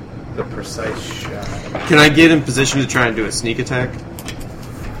right. The precise shot. Can I get in position to try and do a sneak attack?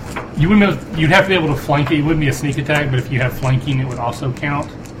 You wouldn't have, you'd have to be able to flank it. It wouldn't be a sneak attack, but if you have flanking, it would also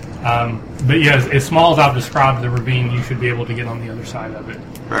count. But yeah, as small as I've described the ravine, you should be able to get on the other side of it.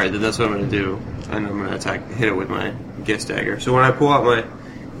 All right, then that's what I'm going to do, and I'm going to hit it with my Gist dagger. So when I pull out my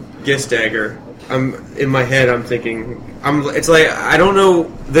Gist dagger, in my head I'm thinking, it's like I don't know.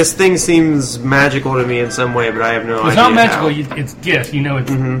 This thing seems magical to me in some way, but I have no idea. It's not magical. how. It's Gist. You know, it's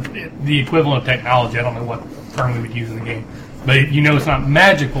the equivalent of technology. I don't know what term we would use in the game, but you know, it's not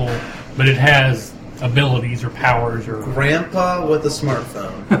magical, but it has abilities or powers or. Grandpa with a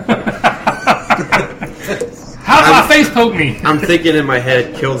smartphone. How did my face poke me? I'm thinking in my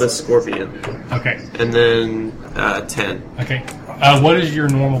head, kill this scorpion. Okay. And then 10. Okay. What is your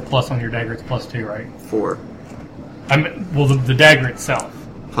normal plus on your dagger? It's +2, right? 4. Well, the dagger itself.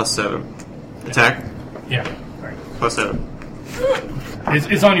 +7. Attack? Yeah. Right. +7.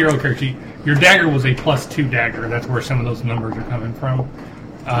 It's on your own character sheet. Your dagger was a +2 dagger. That's where some of those numbers are coming from.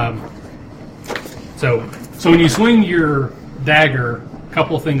 So when you swing your dagger, a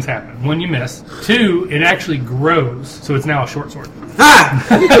couple of things happen. One, you miss. Two, it actually grows, so it's now a short sword.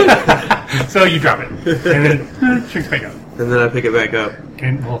 Ah! So you drop it, and then shrinks back up. And then I pick it back up.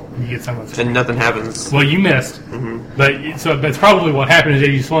 And, well, you get some of it. And nothing happens. Well, you missed, but so that's probably what happened is that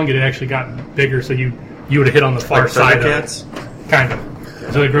you swung it, it actually got bigger, so you would have hit on the far Like side of Thundercats? it. Kind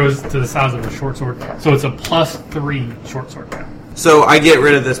of. So it grows to the size of a short sword. So it's a +3 short sword now. So I get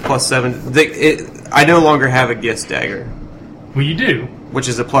rid of this +7. I no longer have a Gist dagger, Well, you do. which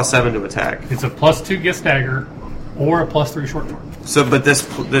is a +7 to attack. It's a +2 Gist dagger or a +3 short sword. So, but this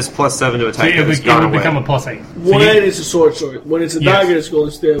 +7 to So attack has it gone would away. become a +8. When it's a sword. When it's a Yes. dagger, it's going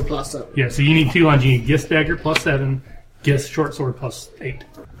to stay at +7. Yeah, so you need 2 lines. You need Gist dagger +7, Gist short sword +8.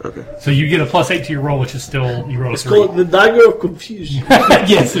 Okay. So you get a +8 to your roll, which is still, you roll a It's 3. called the dagger of confusion.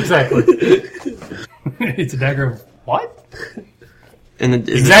 Yes, exactly. It's a dagger of what? And is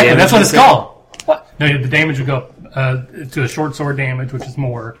the Exactly, damage that's what it's the same? called. What? No, the damage would go up to a short sword damage, which is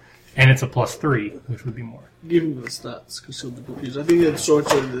more, and it's a +3, which would be more. Give me the stats, because you'll be confused. I think that sword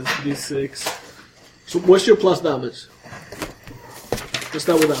is D6. So what's your plus damage? Let's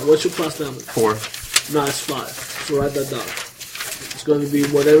start with that. What's your plus damage? 4. No, it's 5. So write that down. It's going to be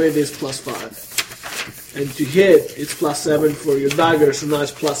whatever it is +5. And to hit, it's +7 for your dagger, so now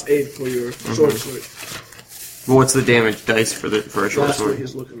it's +8 for your short sword. Well, what's the damage dice for a short That's what sword?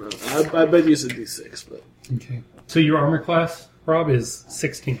 he's looking at. I bet you it's a D6, but... Okay. So your armor class, Rob, is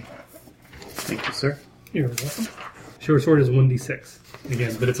 16. Thank you, sir. You're welcome. Short sword is 1d6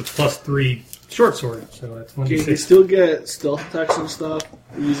 again, but it's a +3 short sword, so that's Can you 1d6. still get stealth attacks and stuff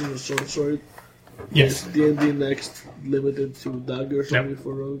using a short sword? Yes. D&D next limited to daggers Yep. only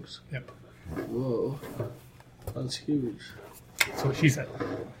for rogues? Yep. Whoa. That's huge. That's what she said.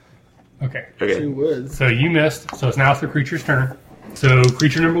 Okay. She Okay. would. So you missed. So it's now it's the creature's turn. So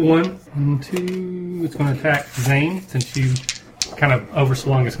creature number 1 and 2, it's going to attack Zane. Since you kind of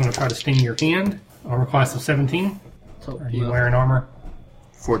overswung, it's going to try to sting your hand. Armor class of 17. Top Are you left. wearing armor?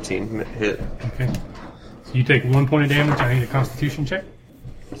 14 hit. Okay. So you take 1 point of damage. I need a Constitution check.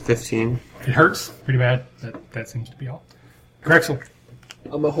 15. It hurts pretty bad. That seems to be all. Grexel.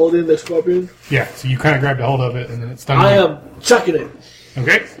 Am I holding the scorpion? Yeah. So you kind of grabbed a hold of it and then it stung I you. am chucking it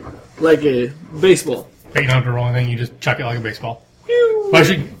Okay. like a baseball. You don't have to roll anything. You just chuck it like a baseball. Well,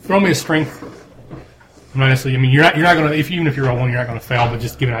 actually, roll me a strength. Not necessarily. I mean, you're not going to. Even if you roll 1, you're not going to fail. But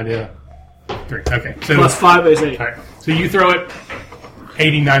just give an idea. 3. Okay. So Plus 5 is 8. all right. So you throw it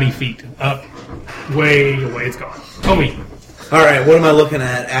 80, 90 feet up, way away. It's gone. Tell me. All right, what am I looking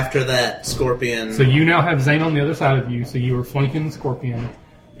at after that scorpion? So you now have Zane on the other side of you. So you were flanking the scorpion.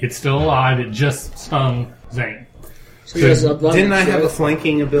 It's still alive. It just stung Zane. So he has advantage, Didn't I have a right?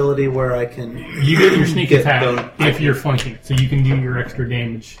 flanking ability where I can... You get your sneak Get attack bone- if you're flanking, so you can do your extra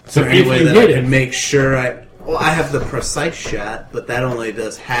damage. Is So there if any way you that hit I can it, make sure I... Well, I have the precise shot, but that only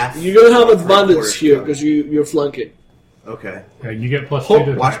does half. You're going to have of advantage three-quarters here shot. because you're flanking. Okay. you get +2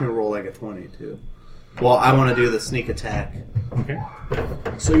 to Watch attack. me roll like a 20, too. Well, I want to do the sneak attack. Okay.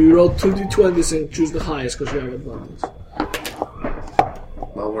 So you roll 2d20s and choose the highest because you have advantage.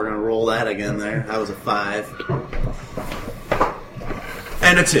 Well, we're going to roll that again there. That was a 5.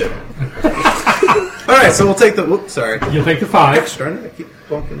 And a 2. All right, so we'll take the... Whoops, sorry. You'll take the 5. Extra. I keep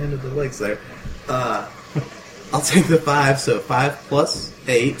bumping into the legs there. I'll take the 5, so 5 plus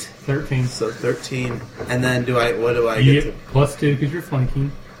 8, 13. so 13. And then what do I You get get +2 because you're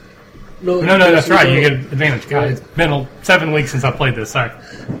flanking. No, No, that's so right. You go- get advantage, guys. It's been 7 weeks since I played this. Sorry.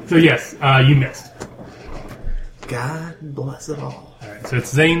 So yes, you missed. God bless it all. All right. So it's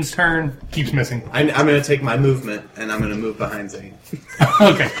Zane's turn. Keeps missing. I'm going to take my movement, and I'm going to move behind Zane.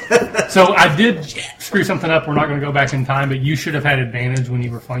 Okay. So I did screw something up. We're not going to go back in time, but you should have had advantage when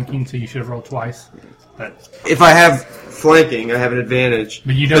you were flanking, so you should have rolled twice. But If I have flanking, I have an advantage.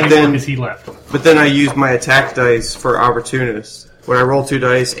 you don't but anymore then, because he left. but then I use my attack dice for opportunist. Would I roll 2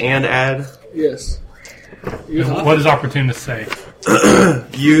 dice and add? Yes. You have What does opportunist say?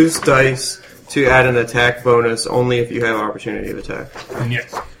 Use dice to add an attack bonus only if you have opportunity of attack. And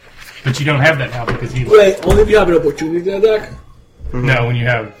yes. But you don't have that now because he left. Wait, only if you have an opportunity to attack? No, when you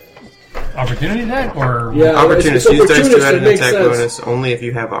have opportunity attack or... Yeah, Opportunist. it's Use dice to opportunist, add it an makes attack sense. bonus only if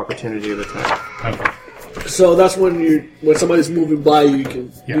you have opportunity of attack. Okay. So that's when somebody's moving by you, you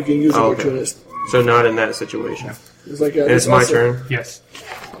can Yeah. use Oh, okay. opportunist. So not in that situation. It's like And it's my turn. Yes.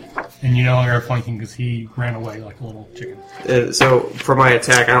 And you no longer are flanking because he ran away like a little chicken. So for my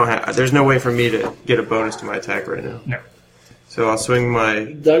attack, I don't have. There's no way for me to get a bonus to my attack right now. No. So I'll swing my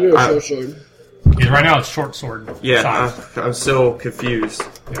dagger or short sword. Yeah, right now it's short sword. Yeah, size. I'm still confused.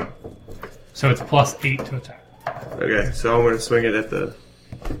 Yeah. So it's +8 to attack. Okay, so I'm going to swing it at the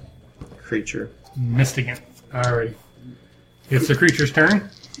creature. Missed again. Alrighty. It's the creature's turn.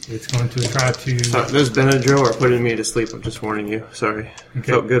 It's going to try to. Those Benadryl are putting me to sleep. I'm just warning you. Sorry.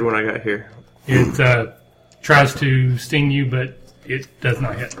 Okay. Felt good when I got here. It tries to sting you, but it does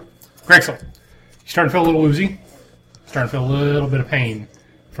not hit. Grexel, you're starting to feel a little woozy. Starting to feel a little bit of pain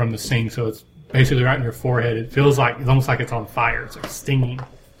from the sting. So it's basically right in your forehead. It feels like it's almost like it's on fire. It's like stinging.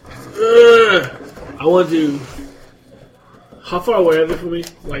 I want to. How far away are they from me?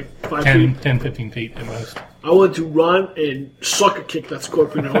 Like 5 feet? 10, 15 feet at most. I want to run and sucker kick that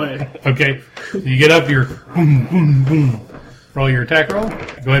scorpion away. Okay. So you get up, you're boom, boom, boom. Roll your attack roll. Go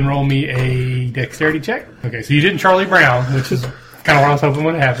ahead and roll me a dexterity check. Okay, so you didn't Charlie Brown, which is kind of what I was hoping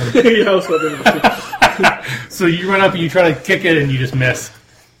would happen. Yeah, I was hoping that. So you run up and you try to kick it and you just miss.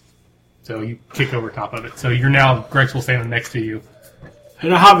 So you kick over top of it. So you're now Grexel standing next to you.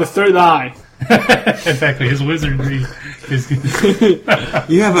 And I have a third eye. Exactly, his wizardry is.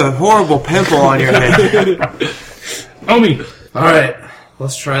 You have a horrible pimple on your head. Omi. All right,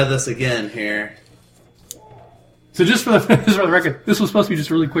 let's try this again here. So just for the record, this was supposed to be just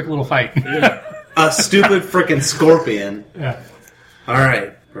a really quick little fight. A stupid freaking scorpion. Yeah. All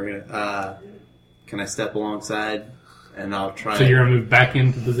right, we're gonna. Can I step alongside? And I'll try. So you're gonna move back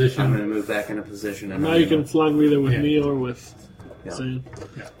into position. I'm gonna move back into position. And Now you can flank me either with Yeah. me or with. Yeah. Sam.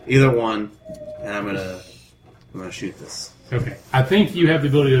 Either one, and I'm gonna shoot this. Okay. I think you have the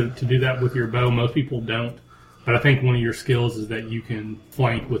ability to do that with your bow. Most people don't. But I think one of your skills is that you can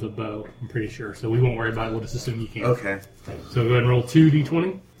flank with a bow. I'm pretty sure. So we won't worry about it. We'll just assume you can. Okay. So go ahead and roll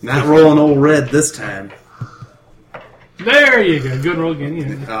 2d20. Not rolling old red this time. There you go. Good roll again.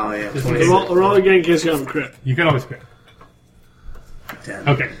 Yeah. Oh yeah. Just 26. Roll again in case you have a crit. You can always crit. 10.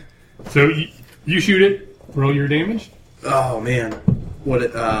 Okay. So you shoot it. Roll your damage. Oh man, what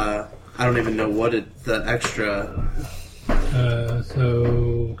it? I don't even know what the extra.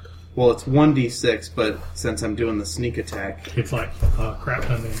 So Well, it's 1d6, but since I'm doing the sneak attack, it's like crap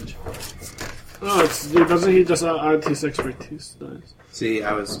ton damage. Oh, doesn't he just add T6 for T9? see,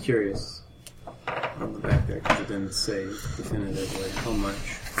 I was curious on the back there because it didn't say definitively how much.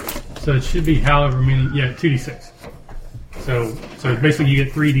 So it should be however many. Yeah, 2d6. So basically you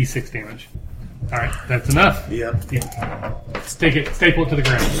get 3d6 damage. All right, that's enough. Yep. Yeah. Staple it to the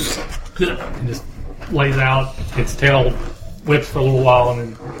ground. And just lays out. Its tail whips for a little while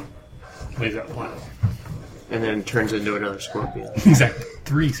and then lays out flat. And then turns into another scorpion. Exactly.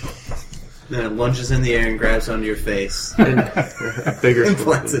 3. Then it lunges in the air and grabs onto your face A bigger and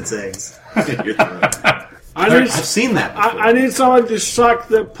plants scorpion. its eggs in your throat. I've I've seen that before. I need someone to suck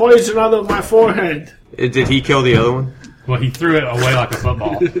the poison out of my forehead. Did he kill the other one? Well, he threw it away like a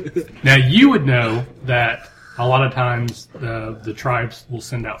football. Now, you would know that a lot of times the tribes will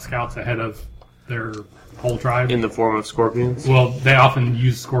send out scouts ahead of their whole tribe. In the form of scorpions? Well, they often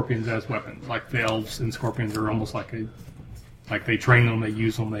use scorpions as weapons. Like the elves and scorpions are almost like they train them, they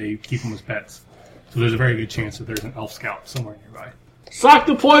use them, they keep them as pets. So there's a very good chance that there's an elf scout somewhere nearby. Suck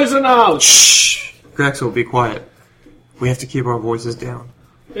the poison out! Shh! Grexel, be quiet. We have to keep our voices down.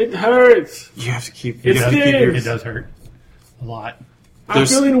 It hurts. You have to keep. It You have to keep stings. It does hurt a lot. I'm There's-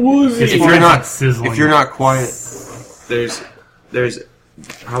 feeling woozy. It's If more you're like not sizzling. If you're not quiet, there's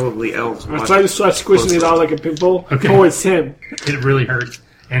probably elves. I try to start squishing it out like a pimple Okay. towards him. It really hurts,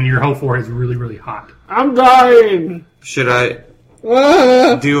 and your whole forehead is really, really hot. I'm dying. Should I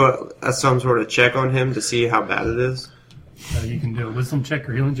do some sort of check on him to see how bad it is? You can do a wisdom check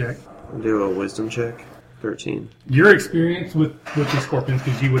or healing check. I'll do a wisdom check. 13. Your experience with the scorpions,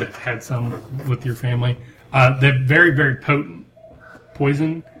 because you would have had some with your family, they're very, very potent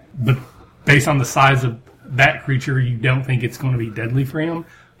poison, but based on the size of that creature, you don't think it's going to be deadly for him.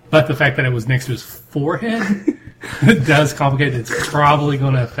 But the fact that it was next to his forehead does complicate it. It's probably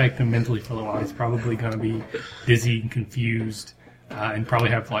going to affect him mentally for a little while. He's probably going to be dizzy and confused, and probably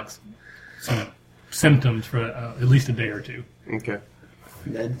have like some symptoms for at least a day or two. Okay.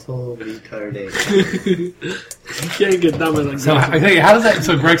 Mental retardation. You can't get dumb like So that. I think, how does that?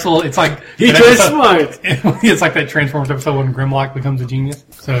 So Grexel, it's like He that gets episode- smart. It's like that Transformers episode when Grimlock becomes a genius.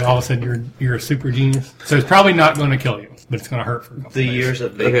 So all of a sudden you're a super genius. So it's probably not going to kill you, but it's going to hurt for a couple The days. years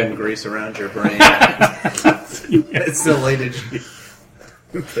of bacon Okay. grease around your brain. It's the latest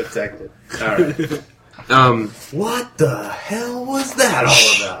protected. Alright. Um, What the hell was that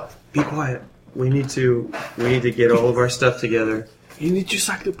all about? be quiet. We need to get all of our stuff together. You need to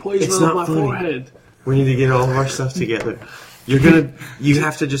suck the poison It's out not of my funny. forehead. We need to get all of our stuff together. You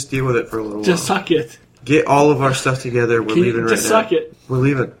have to just deal with it for a little while. Just suck it. Get all of our stuff together. We're Can you leaving right just now. suck it? We're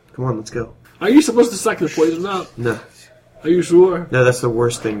leaving. Come on, let's go. Are you supposed to suck the poison out? No. Are you sure? No, that's the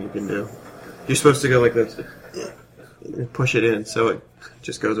worst thing you can do. You're supposed to go like this. And push it in so it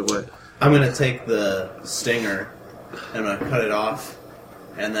just goes away. I'm going to take the stinger, and I'm going to cut it off,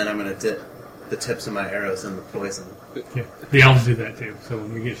 and then I'm going to dip the tips of my arrows in the poison. Yeah, the elves do that too. So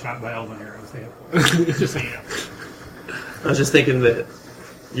when we get shot by elven arrows, they have just so you know. I was just thinking that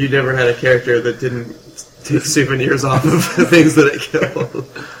you never had a character that didn't take souvenirs off of things that it killed.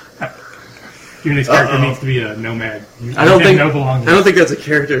 Your next character needs to be a nomad. I don't think that's a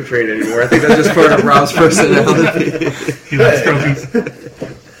character trait anymore. I think that's just part of Rob's personality. He likes trophies.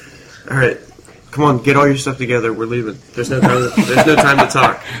 All right, come on, get all your stuff together. We're leaving. There's no time to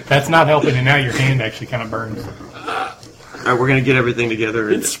talk. That's not helping, and now your hand actually kind of burns. All right, we're gonna get everything together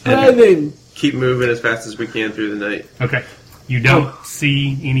and It's spreading. keep moving as fast as we can through the night. Okay. You don't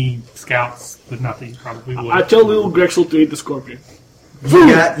see any scouts, but not that you probably would. I tell little Grexel to eat the scorpion.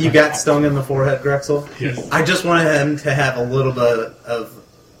 You got stung in the forehead, Grexel? Yes. I just wanted him to have a little bit of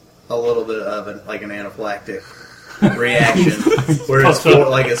an anaphylactic reaction,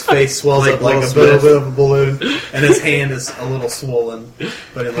 where his face swells up like a little bit of a balloon, and his hand is a little swollen,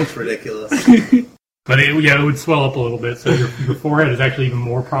 but it looks ridiculous. But it would swell up a little bit, so your forehead is actually even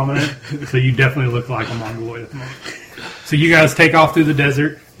more prominent. So you definitely look like a mongoloid at the moment. So you guys take off through the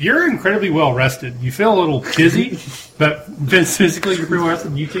desert. You're incredibly well rested. You feel a little dizzy, but physically you're pretty well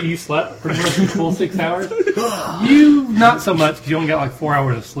rested. You slept pretty much the full 6 hours. You not so much because you only got like 4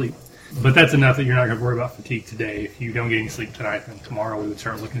 hours of sleep. But that's enough that you're not going to worry about fatigue today. If you don't get any sleep tonight, then tomorrow we would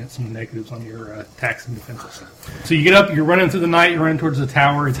start looking at some negatives on your attacks and defenses. So you get up, you're running through the night, you're running towards the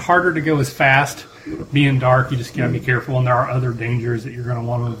tower. It's harder to go as fast. Being dark, you just got to be careful, and there are other dangers that you're going to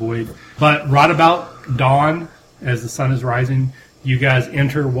want to avoid. But right about dawn, as the sun is rising, you guys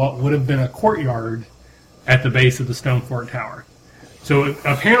enter what would have been a courtyard at the base of the Stone Fort Tower. So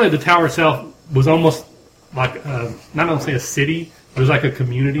apparently the tower itself was almost like, not only say a city, it was like a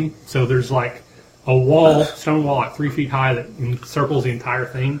community. So there's like a wall, stone wall, like 3 feet high that encircles the entire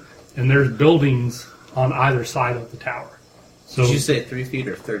thing, and there's buildings on either side of the tower. So Did you say 3 feet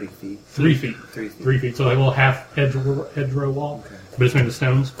or 30 feet? 3 feet. 3 feet. 3 feet. So like a little half hedgerow wall, but it's made of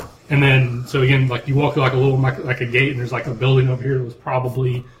stones. And then, so again, like you walk through like a little, like a gate, and there's like a building over here that was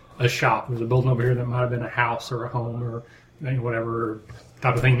probably a shop. There's a building over here that might have been a house or a home or whatever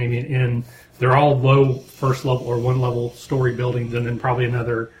type of thing, maybe an inn. They're all low first level or one level story buildings, and then probably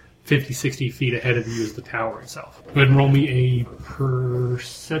another 50, 60 feet ahead of you is the tower itself. Go ahead and roll me a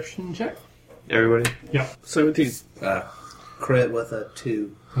perception check. Everybody? Yeah. 17. Crit with a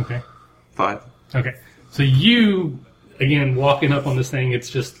 2. Okay. 5. Okay. So you, again, walking up on this thing, it's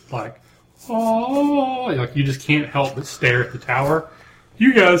just like, oh, like you just can't help but stare at the tower.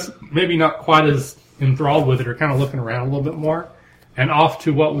 You guys, maybe not quite as enthralled with it, are kind of looking around a little bit more. And off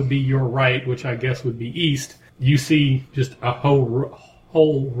to what would be your right, which I guess would be east, you see just a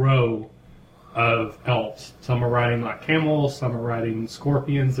whole row of elves. Some are riding like camels, some are riding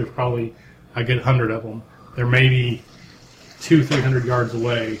scorpions. There's probably a good 100 of them. They're maybe 200-300 yards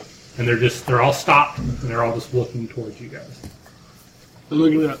away, and they're all stopped, and they're all just looking towards you guys. They're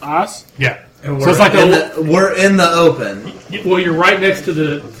looking at us? Yeah. And So it's like we're in the open. well, you're right next to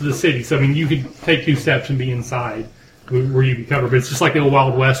the city, so I mean, you could take 2 steps and be inside where you'd be covered. But it's just like the old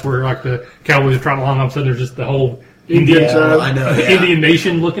Wild West, where like the cowboys are trotting along, all of a sudden there's just the whole Indian I know. Yeah. Indian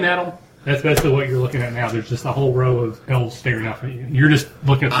nation looking at them. That's basically what you're looking at now. There's just a whole row of elves staring up at you. You're just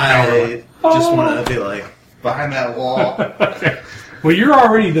looking at the tower. I just want to be like behind that wall. Okay. Well, you're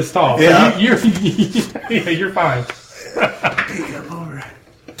already this tall. So Yeah. you're fine.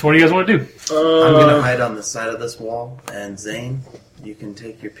 So what do you guys want to do? I'm gonna hide on the side of this wall, and Zane, you can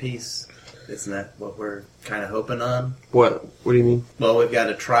take your piece. Isn't that what we're kind of hoping on? What? What do you mean? Well, we've got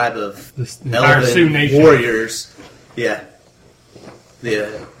a tribe of This entire Sioux elven nation. warriors. Yeah. Yeah,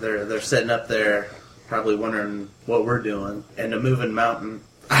 they're sitting up there, probably wondering what we're doing. And a moving mountain.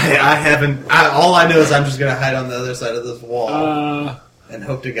 All I know is I'm just gonna hide on the other side of this wall and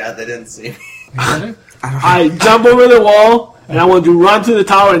hope to God they didn't see me. I jump over the wall, and I want to run to the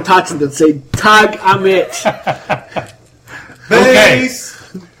tower and touch it and say, "Tag, I'm it." Okay. Base!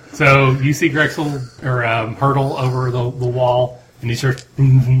 So you see Grexel or hurdle over the wall, and he starts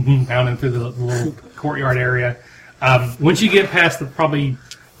down into the little courtyard area. Once you get past the probably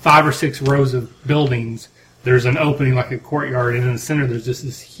 5 or 6 rows of buildings, there's an opening like a courtyard, and in the center there's just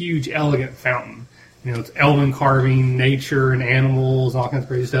this huge, elegant fountain. You know, it's elven carving, nature, and animals, all kinds of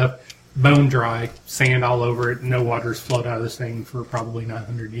crazy stuff. bone dry, sand all over it. No water's flowed out of this thing for probably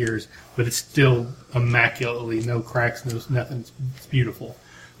 900 years, but it's still immaculately, no cracks, no nothing. It's beautiful.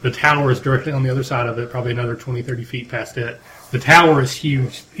 The tower is directly on the other side of it, probably another 20, 30 feet past it. The tower is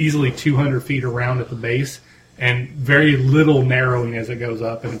huge, easily 200 feet around at the base, and very little narrowing as it goes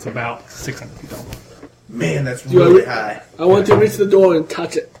up, and it's about 600 feet tall. Man, that's really high. I want to reach the door and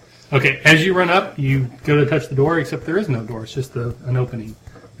touch it. Okay, as you run up, you go to touch the door, except there is no door. It's just an opening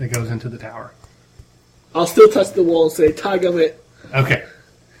that goes into the tower. I'll still touch the wall and say, tag, I'm it. Okay.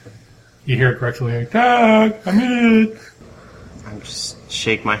 You hear it correctly, like, tag, I'm in. I just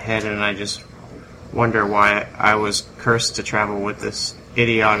shake my head and I just wonder why I was cursed to travel with this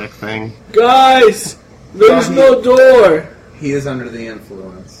idiotic thing. Guys, there's no door. He is under the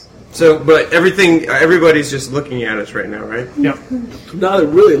influence. So, but everybody's just looking at us right now, right? Yep. Now they're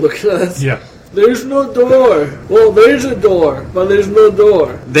really looking at us. Yeah. There's no door. Well, there's a door, but there's no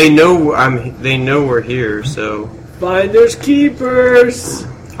door. They know we're here, so Finders keepers.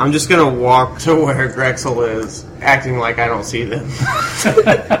 I'm just gonna walk to where Grexel is, acting like I don't see them.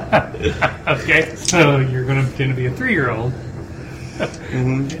 Okay, so you're going to pretend to be a 3-year-old.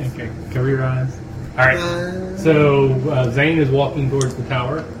 Mm-hmm. Okay, cover your eyes. All right. So Zane is walking towards the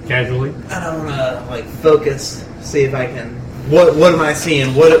tower casually. And I want to focus, see if I can. What am I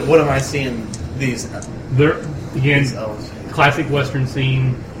seeing? What am I seeing? These. They're again classic Western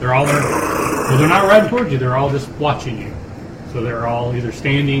scene. They're all there. Well, they're not riding towards you. They're all just watching you. So they're all either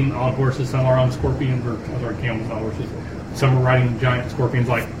standing on horses, some are on scorpions, or camels on horses. Some are riding giant scorpions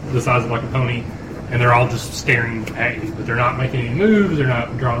like the size of like a pony, and they're all just staring at you. But they're not making any moves. They're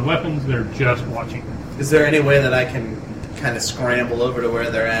not drawing weapons. They're just watching. Is there any way that I can kind of scramble over to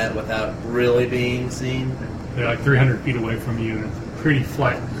where they're at without really being seen? They're like 300 feet away from you, and it's pretty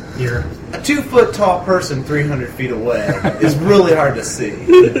flat here. A 2-foot tall person 300 feet away is really hard to see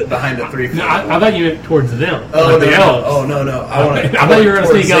behind a 3 foot. No, I thought you meant towards them. Oh, like the elves. Oh no! I want to. I thought you were going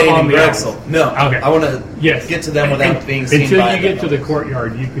to sneak up on the elves. No, okay. I want to get to them without being seen. Until you get to the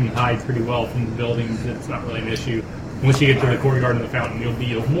courtyard, you can hide pretty well from the buildings. It's not really an issue. Once you get to the courtyard and the fountain, you'll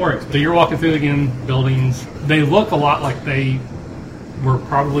be more. So you're walking through again buildings. They look a lot like they were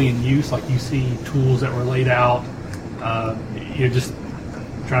probably in use. Like you see tools that were laid out. You're just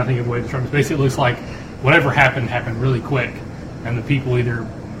trying to think of ways to describe it. Basically, it looks like whatever happened really quick, and the people either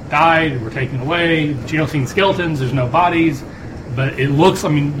died or were taken away. But you don't see any skeletons. There's no bodies. But it looks. I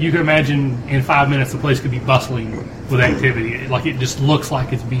mean, you can imagine in 5 minutes the place could be bustling with activity. Like it just looks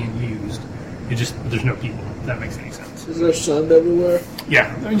like it's being used. There's no people. If that makes any sense. Is there sand everywhere?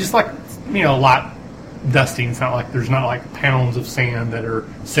 Yeah, I mean, just like a lot dusting. It's not like there's not like pounds of sand that are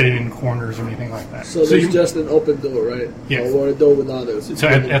sitting in corners or anything like that. So there's just an open door, right? Yes. Or a door with others. So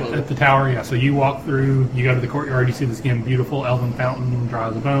at the tower, yeah. So you walk through, you go to the courtyard, you see this again beautiful elven fountain, dry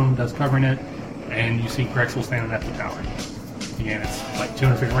as a bone, dust covering it, and you see Grexel standing at the tower. Again, it's like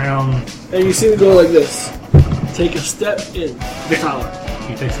 200 feet around. And you see the door like this. Take a step in the tower.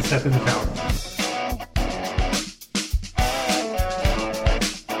 He takes a step in the tower.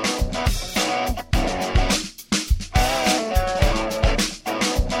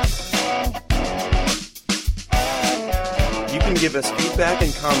 Give us feedback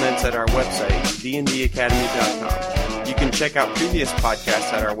and comments at our website, dndacademy.com. You can check out previous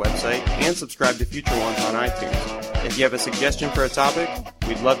podcasts at our website and subscribe to future ones on iTunes. If you have a suggestion for a topic,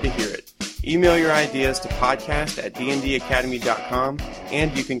 we'd love to hear it. Email your ideas to podcast@dndacademy.com,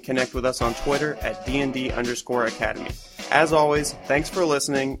 and you can connect with us on Twitter at @dnd_academy. As always, thanks for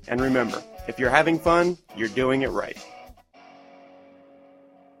listening, and remember, if you're having fun, you're doing it right.